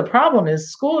part of the problem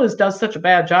is school does such a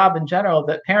bad job in general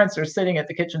that parents are sitting at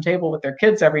the kitchen table with their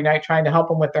kids every night trying to help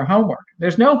them with their homework.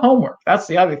 There's no homework. That's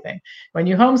the other thing. When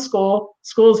you homeschool,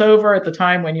 school's over at the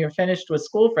time when you're finished with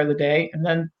school for the day, and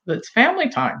then it's family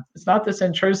time. It's not this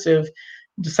intrusive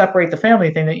to separate the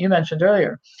family thing that you mentioned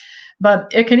earlier.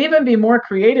 But it can even be more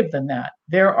creative than that.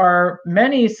 There are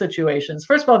many situations.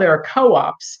 First of all, there are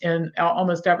co-ops in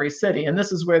almost every city, and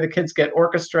this is where the kids get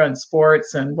orchestra and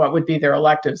sports and what would be their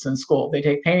electives in school. They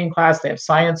take painting class, they have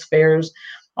science fairs,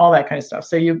 all that kind of stuff.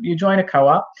 So you join a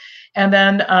co-op, and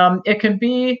then it can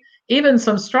be even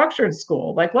some structured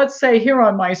school. Like, let's say here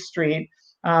on my street,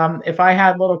 if I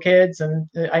had little kids, and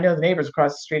I know the neighbors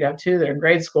across the street have 2 that are in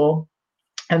grade school,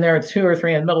 and there are 2 or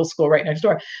 3 in middle school right next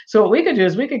door. So what we could do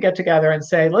is we could get together and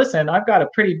say, listen, I've got a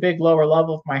pretty big lower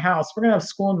level of my house. We're going to have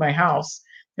school in my house,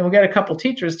 and we'll get a couple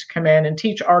teachers to come in and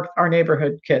teach our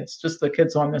neighborhood kids, just the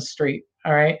kids on the street,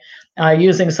 all right,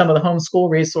 using some of the homeschool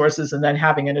resources, and then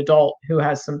having an adult who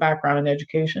has some background in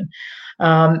education.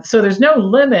 So there's no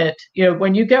limit.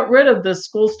 When you get rid of this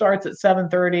school starts at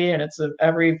 7:30 and it's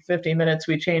every 50 minutes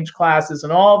we change classes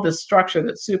and all this structure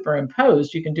that's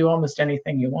superimposed, you can do almost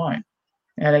anything you want.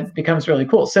 And it becomes really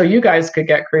cool. So you guys could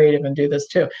get creative and do this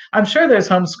too. I'm sure there's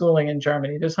homeschooling in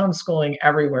Germany. There's homeschooling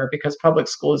everywhere because public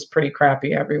school is pretty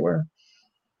crappy everywhere.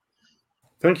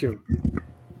 Thank you.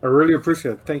 I really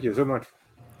appreciate it. Thank you so much.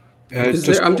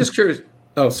 I'm just curious.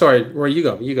 Oh, sorry. Where you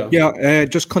go? You go. Yeah,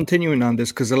 just continuing on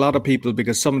this, because a lot of people,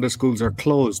 because some of the schools are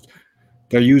closed,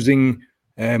 they're using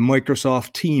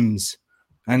Microsoft Teams.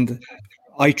 And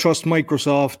I trust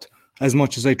Microsoft as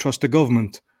much as I trust the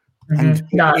government. And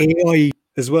AI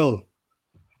as well.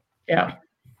 Yeah.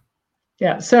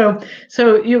 So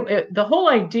the whole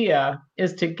idea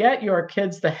is to get your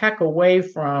kids the heck away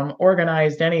from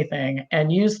organized anything,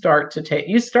 and you start to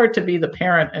be the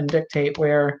parent and dictate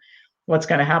what's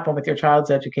going to happen with your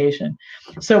child's education.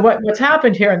 So what's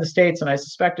happened here in the States, and I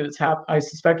suspect it's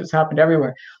happened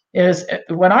everywhere, is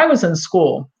when I was in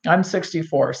school, I'm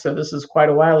 64, so this is quite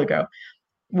a while ago.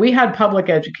 We had public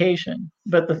education,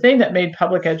 but the thing that made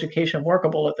public education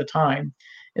workable at the time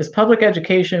is public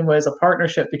education was a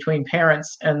partnership between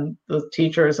parents and the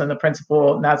teachers and the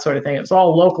principal and that sort of thing. It was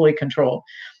all locally controlled.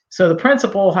 So the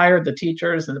principal hired the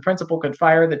teachers, and the principal could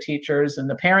fire the teachers, and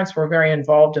the parents were very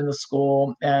involved in the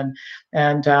school, and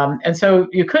so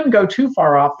you couldn't go too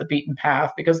far off the beaten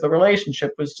path because the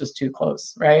relationship was just too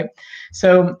close, right?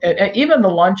 So even the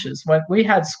lunches, when we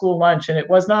had school lunch, and it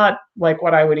was not like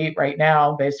what I would eat right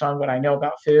now based on what I know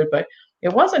about food, but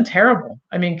it wasn't terrible.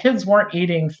 I mean, kids weren't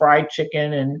eating fried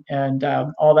chicken and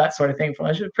all that sort of thing for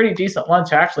lunch. It was a pretty decent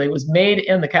lunch, actually. It was made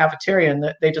in the cafeteria,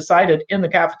 and they decided in the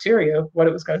cafeteria what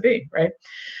it was going to be, right?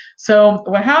 So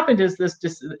what happened is this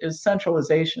is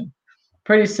centralization.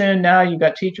 Pretty soon now you've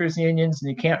got teachers' unions,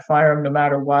 and you can't fire them no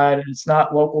matter what. And it's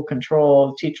not local control.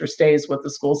 The teacher stays with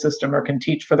the school system or can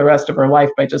teach for the rest of her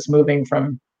life by just moving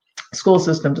from school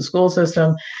system to school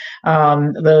system.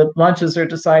 The lunches are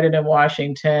decided in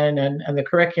Washington, and the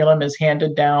curriculum is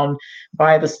handed down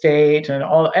by the state, and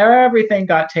everything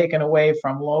got taken away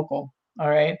from local. All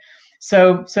right.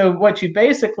 So what you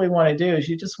basically want to do is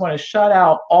you just want to shut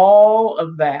out all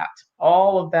of that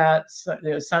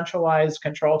centralized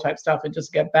control type stuff, and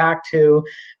just get back to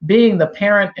being the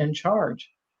parent in charge.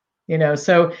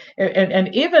 So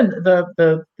and even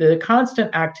the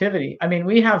constant activity. I mean,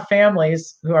 we have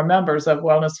families who are members of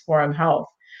Wellness Forum Health,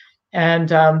 and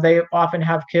they often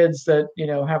have kids that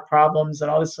have problems and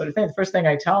all this sort of thing. The first thing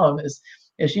I tell them is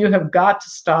you have got to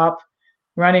stop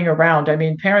running around. I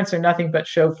mean, parents are nothing but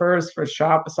chauffeurs for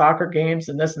soccer games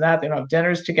and this and that. They don't have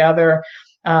dinners together.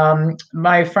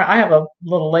 My friend, I have a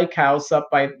little lake house up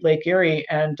by Lake Erie,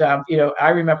 and I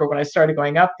remember when I started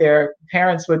going up there,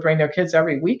 parents would bring their kids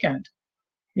every weekend,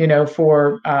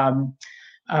 for the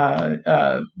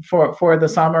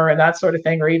summer and that sort of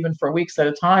thing, or even for weeks at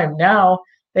a time. Now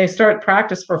they start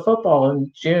practice for football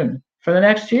in June for the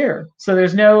next year. So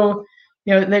there's no,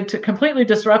 they've completely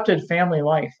disrupted family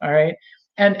life. All right.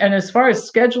 And as far as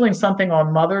scheduling something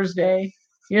on Mother's Day,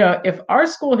 if our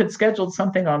school had scheduled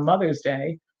something on Mother's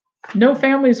Day, no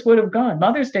families would have gone.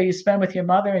 Mother's Day you spend with your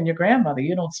mother and your grandmother.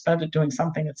 You don't spend it doing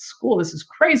something at school. This is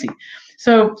crazy.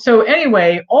 So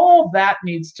anyway, all that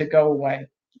needs to go away.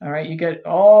 All right. You get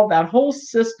all that whole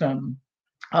system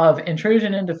of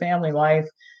intrusion into family life.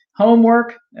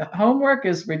 Homework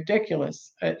is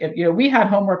ridiculous. We had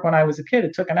homework when I was a kid.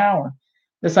 It took an hour.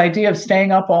 This idea of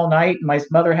staying up all night, and my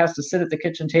mother has to sit at the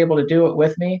kitchen table to do it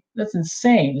with me, that's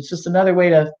insane. It's just another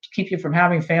way to keep you from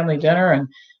having family dinner and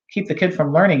keep the kid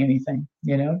from learning anything,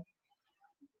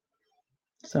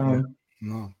 So.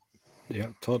 Yeah,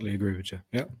 totally agree with you.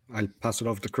 Yeah, I'll pass it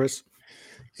off to Chris.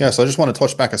 Yeah, so I just want to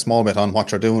touch back a small bit on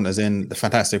what you're doing, as in the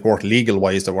fantastic work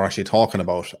legal-wise that we're actually talking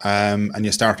about. And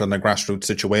you started on a grassroots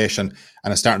situation,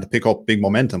 and it's starting to pick up big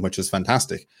momentum, which is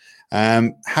fantastic.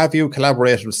 Have you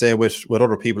collaborated, say, with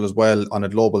other people as well on a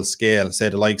global scale? Say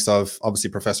the likes of, obviously,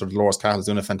 Professor Dolores Cahill is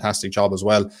doing a fantastic job as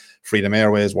well, Freedom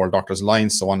Airways, World Doctors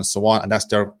Alliance, so on and so on. And that's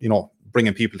their,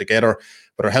 bringing people together,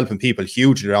 but are helping people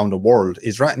hugely around the world.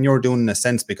 Is that and you're doing in a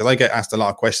sense, because I get asked a lot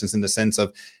of questions in the sense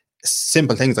of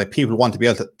simple things like people want to be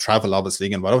able to travel, obviously,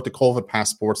 again, without the COVID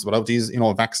passports, without these,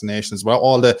 vaccinations, without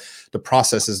all the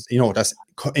processes, that's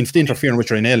interfering with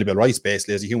your inalienable rights,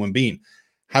 basically, as a human being.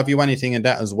 Have you anything in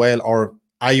that as well? Or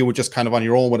are you just kind of on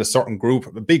your own with a certain group,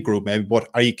 a big group maybe, but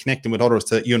are you connecting with others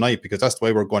to unite? Because that's the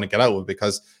way we're going to get out of it,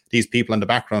 because these people in the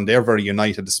background, they're very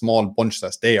united, the small bunch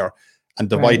that's there. And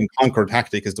divide and conquer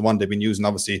tactic is the one they've been using,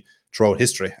 obviously, throughout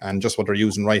history, and just what they're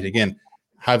using right again.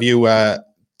 Have you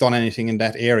done anything in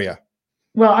that area?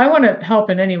 Well, I want to help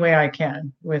in any way I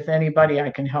can with anybody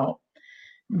I can help.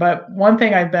 But one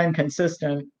thing I've been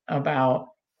consistent about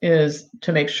is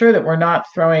to make sure that we're not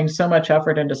throwing so much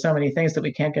effort into so many things that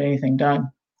we can't get anything done.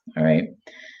 All right.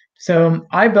 So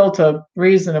I built a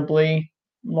reasonably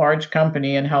large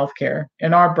company in healthcare,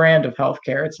 in our brand of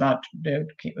healthcare. It's not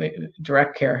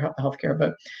direct care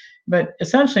healthcare, but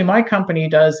essentially my company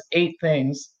does 8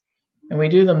 things, and we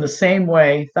do them the same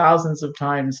way thousands of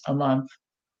times a month,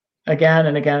 again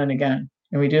and again and again,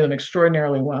 and we do them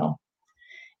extraordinarily well.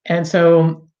 And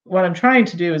so what I'm trying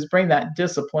to do is bring that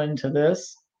discipline to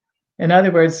this. In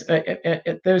other words,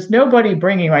 there's nobody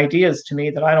bringing ideas to me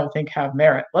that I don't think have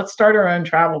merit. Let's start our own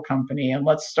travel company, and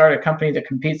let's start a company that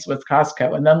competes with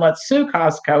Costco, and then let's sue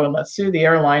Costco, and let's sue the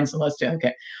airlines, and let's do,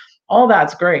 okay, all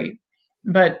that's great.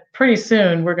 But pretty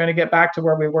soon we're going to get back to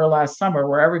where we were last summer,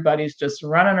 where everybody's just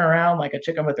running around like a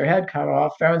chicken with their head cut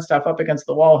off, throwing stuff up against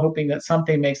the wall, hoping that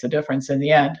something makes a difference in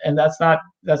the end. And that's not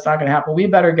going to happen. We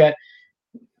better get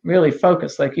really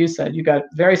focused. Like you said, you got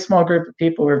a very small group of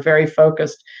people who are very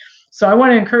focused. So I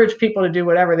want to encourage people to do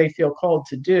whatever they feel called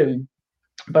to do,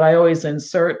 but I always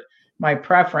insert my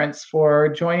preference for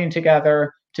joining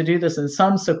together to do this in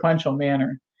some sequential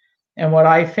manner. And what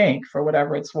I think, for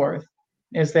whatever it's worth,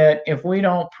 is that if we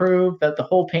don't prove that the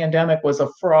whole pandemic was a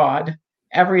fraud,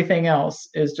 everything else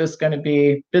is just going to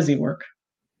be busy work.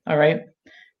 All right.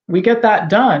 We get that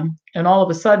done, and all of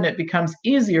a sudden it becomes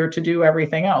easier to do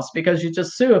everything else, because you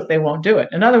just sue if they won't do it.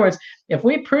 In other words, if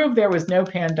we prove there was no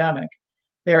pandemic,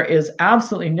 there is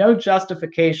absolutely no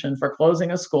justification for closing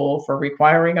a school, for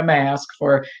requiring a mask,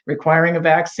 for requiring a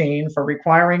vaccine, for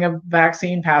requiring a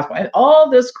vaccine passport. And all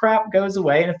this crap goes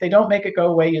away. And if they don't make it go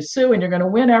away, you sue, and you're going to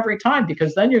win every time,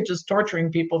 because then you're just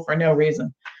torturing people for no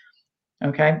reason.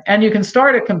 Okay. And you can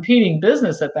start a competing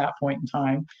business at that point in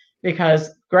time,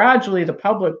 because gradually the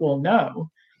public will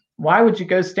know. Why would you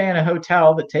go stay in a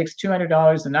hotel that takes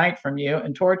 $200 a night from you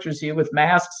and tortures you with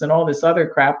masks and all this other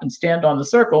crap and stand on the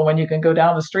circle, when you can go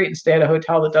down the street and stay at a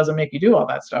hotel that doesn't make you do all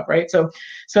that stuff, right? So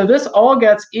this all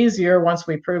gets easier once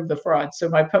we prove the fraud. So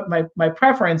my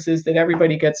preference is that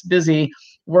everybody gets busy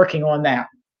working on that.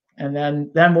 And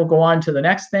then we'll go on to the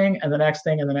next thing and the next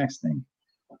thing and the next thing.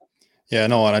 Yeah,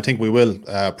 no, and I think we will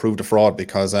prove the fraud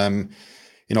because,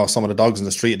 some of the dogs in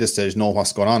the street at this stage know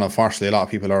what's going on. Unfortunately, a lot of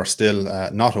people are still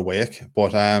not awake,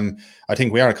 but I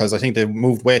think we are, because I think they've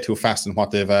moved way too fast in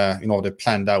what they've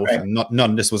planned out. Right. And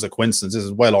none of this was a coincidence. This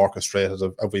is well orchestrated, as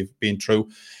we've been through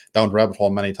down the rabbit hole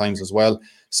many times as well.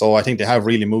 So I think they have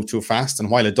really moved too fast. And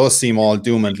while it does seem all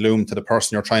doom and gloom to the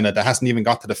person you're trying to, that hasn't even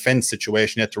got to the fence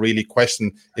situation yet to really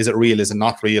question, is it real? Is it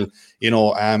not real?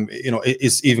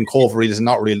 Is even COVID real? Is it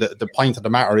not real? The point of the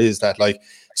matter is that, like,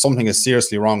 something is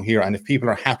seriously wrong here. And if people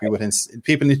are happy with it,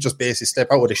 people need to just basically step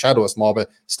out of the shadow of small, but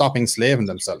stop enslaving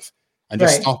themselves and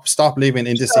just stop living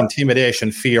in this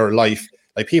intimidation, fear life.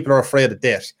 Like, people are afraid of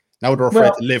death. Now they're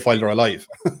afraid to live while they're alive.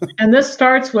 And this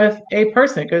starts with a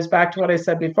person. It goes back to what I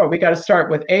said before. We got to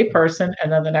start with a person,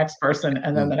 and then the next person,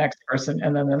 and then the next person,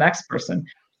 and then the next person.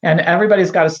 And everybody's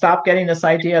got to stop getting this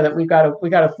idea that we got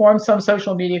to form some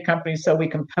social media company so we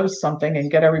can post something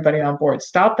and get everybody on board.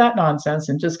 Stop that nonsense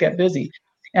and just get busy.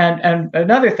 And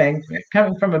another thing,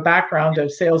 coming from a background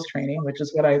of sales training, which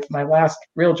is what my last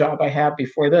real job I had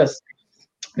before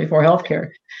healthcare,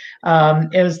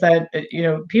 is that,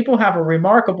 people have a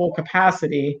remarkable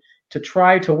capacity to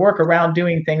try to work around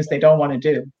doing things they don't want to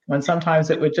do, when sometimes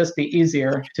it would just be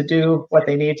easier to do what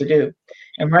they need to do.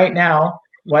 And right now,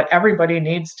 what everybody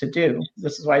needs to do,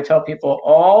 this is why I tell people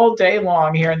all day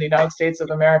long here in the United States of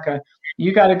America,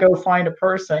 you got to go find a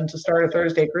person to start a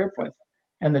Thursday group with.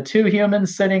 And the two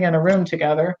humans sitting in a room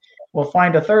together will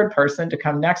find a third person to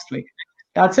come next week.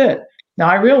 That's it. Now,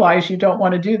 I realize you don't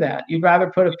want to do that. You'd rather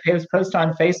put a post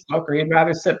on Facebook, or you'd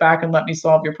rather sit back and let me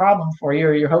solve your problem for you,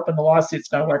 or you're hoping the lawsuit's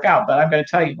going to work out. But I'm going to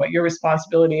tell you what your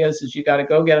responsibility is you got to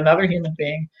go get another human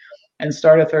being and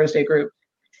start a Thursday group.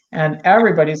 And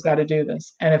everybody's got to do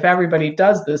this. And if everybody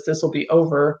does this, this will be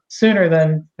over sooner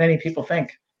than many people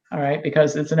think. All right,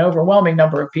 because it's an overwhelming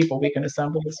number of people we can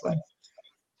assemble this way.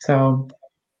 So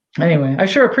anyway, I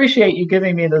sure appreciate you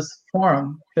giving me this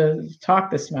forum to talk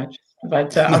this much.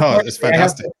 But no, it's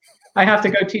fantastic. I have to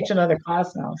go teach another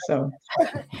class now. So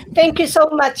thank you so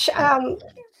much.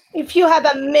 If you have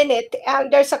a minute,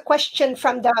 there's a question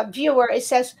from the viewer. It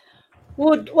says,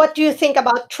 what do you think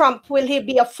about Trump? Will he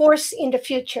be a force in the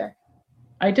future?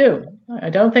 I do.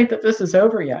 I don't think that this is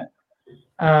over yet.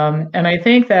 And I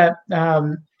think that,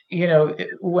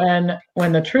 when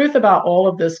the truth about all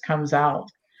of this comes out,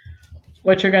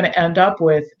 what you're going to end up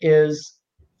with is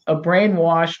a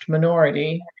brainwashed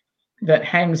minority that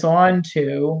hangs on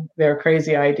to their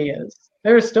crazy ideas.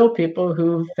 There are still people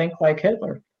who think like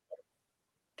Hitler.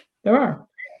 There are.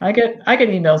 I get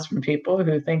emails from people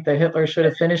who think that Hitler should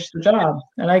have finished the job.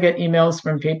 And I get emails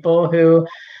from people who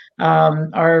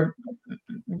are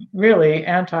really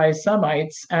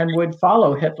anti-Semites and would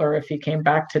follow Hitler if he came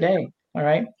back today. All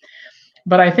right.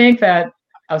 But I think that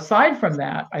aside from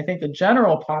that, I think the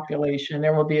general population,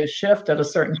 there will be a shift at a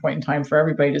certain point in time for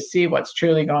everybody to see what's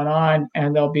truly going on,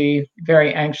 and they'll be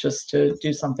very anxious to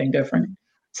do something different.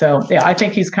 So yeah, I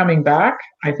think he's coming back.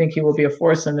 I think he will be a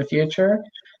force in the future.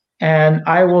 And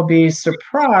I will be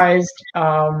surprised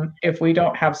if we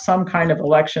don't have some kind of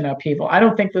election upheaval. I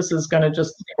don't think this is going to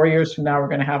just 4 years from now, we're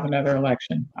going to have another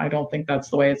election. I don't think that's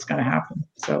the way it's going to happen.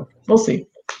 So we'll see.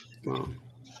 Wow.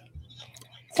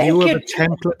 Do you have a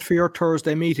template for your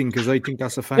Thursday meeting? Because I think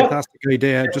that's a fantastic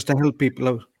idea, just to help people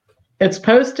out. It's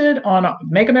posted on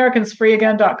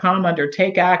makeamericans.freeagain.com under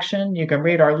Take Action. You can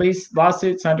read our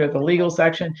lawsuits under the legal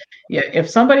section. Yeah, if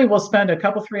somebody will spend a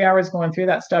couple, 3 hours going through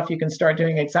that stuff, you can start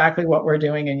doing exactly what we're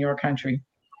doing in your country.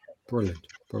 Brilliant.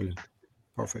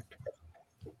 Perfect.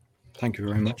 Thank you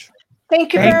very much.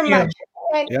 Thank you very much.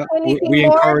 And yeah, we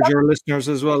encourage our listeners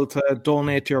as well to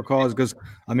donate to your cause, because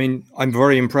I mean, I'm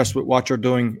very impressed with what you're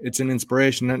doing. It's an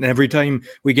inspiration, and every time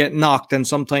we get knocked, and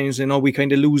sometimes we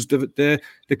kind of lose the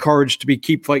courage to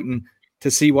keep fighting. To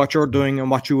see what you're doing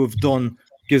and what you have done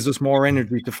gives us more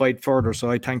energy to fight further. So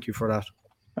I thank you for that.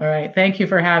 All right, thank you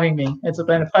for having me. It's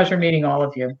been a pleasure meeting all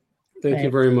of you. Thank you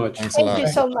very much. Thank you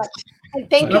so much, and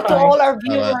thank you to all our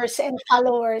viewers and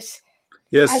followers.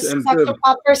 Yes, as and Dr.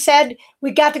 Popper said,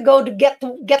 we got to go to get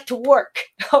to work.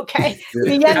 Okay,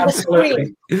 beyond the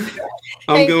screen.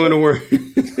 I'm going to work.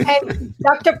 And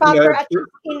Dr. Popper,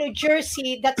 in New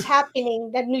Jersey, that's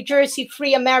happening. That New Jersey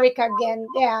Free America again.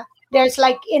 Yeah, there's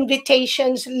like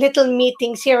invitations, little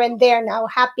meetings here and there now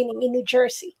happening in New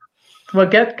Jersey. Well,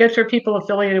 get your people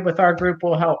affiliated with our group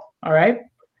will help. All right.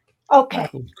 Okay.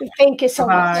 Thank you so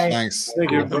much. Thanks.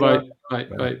 Thank you.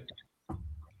 Bye.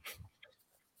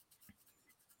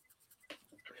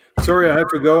 Sorry, I have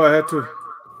to go.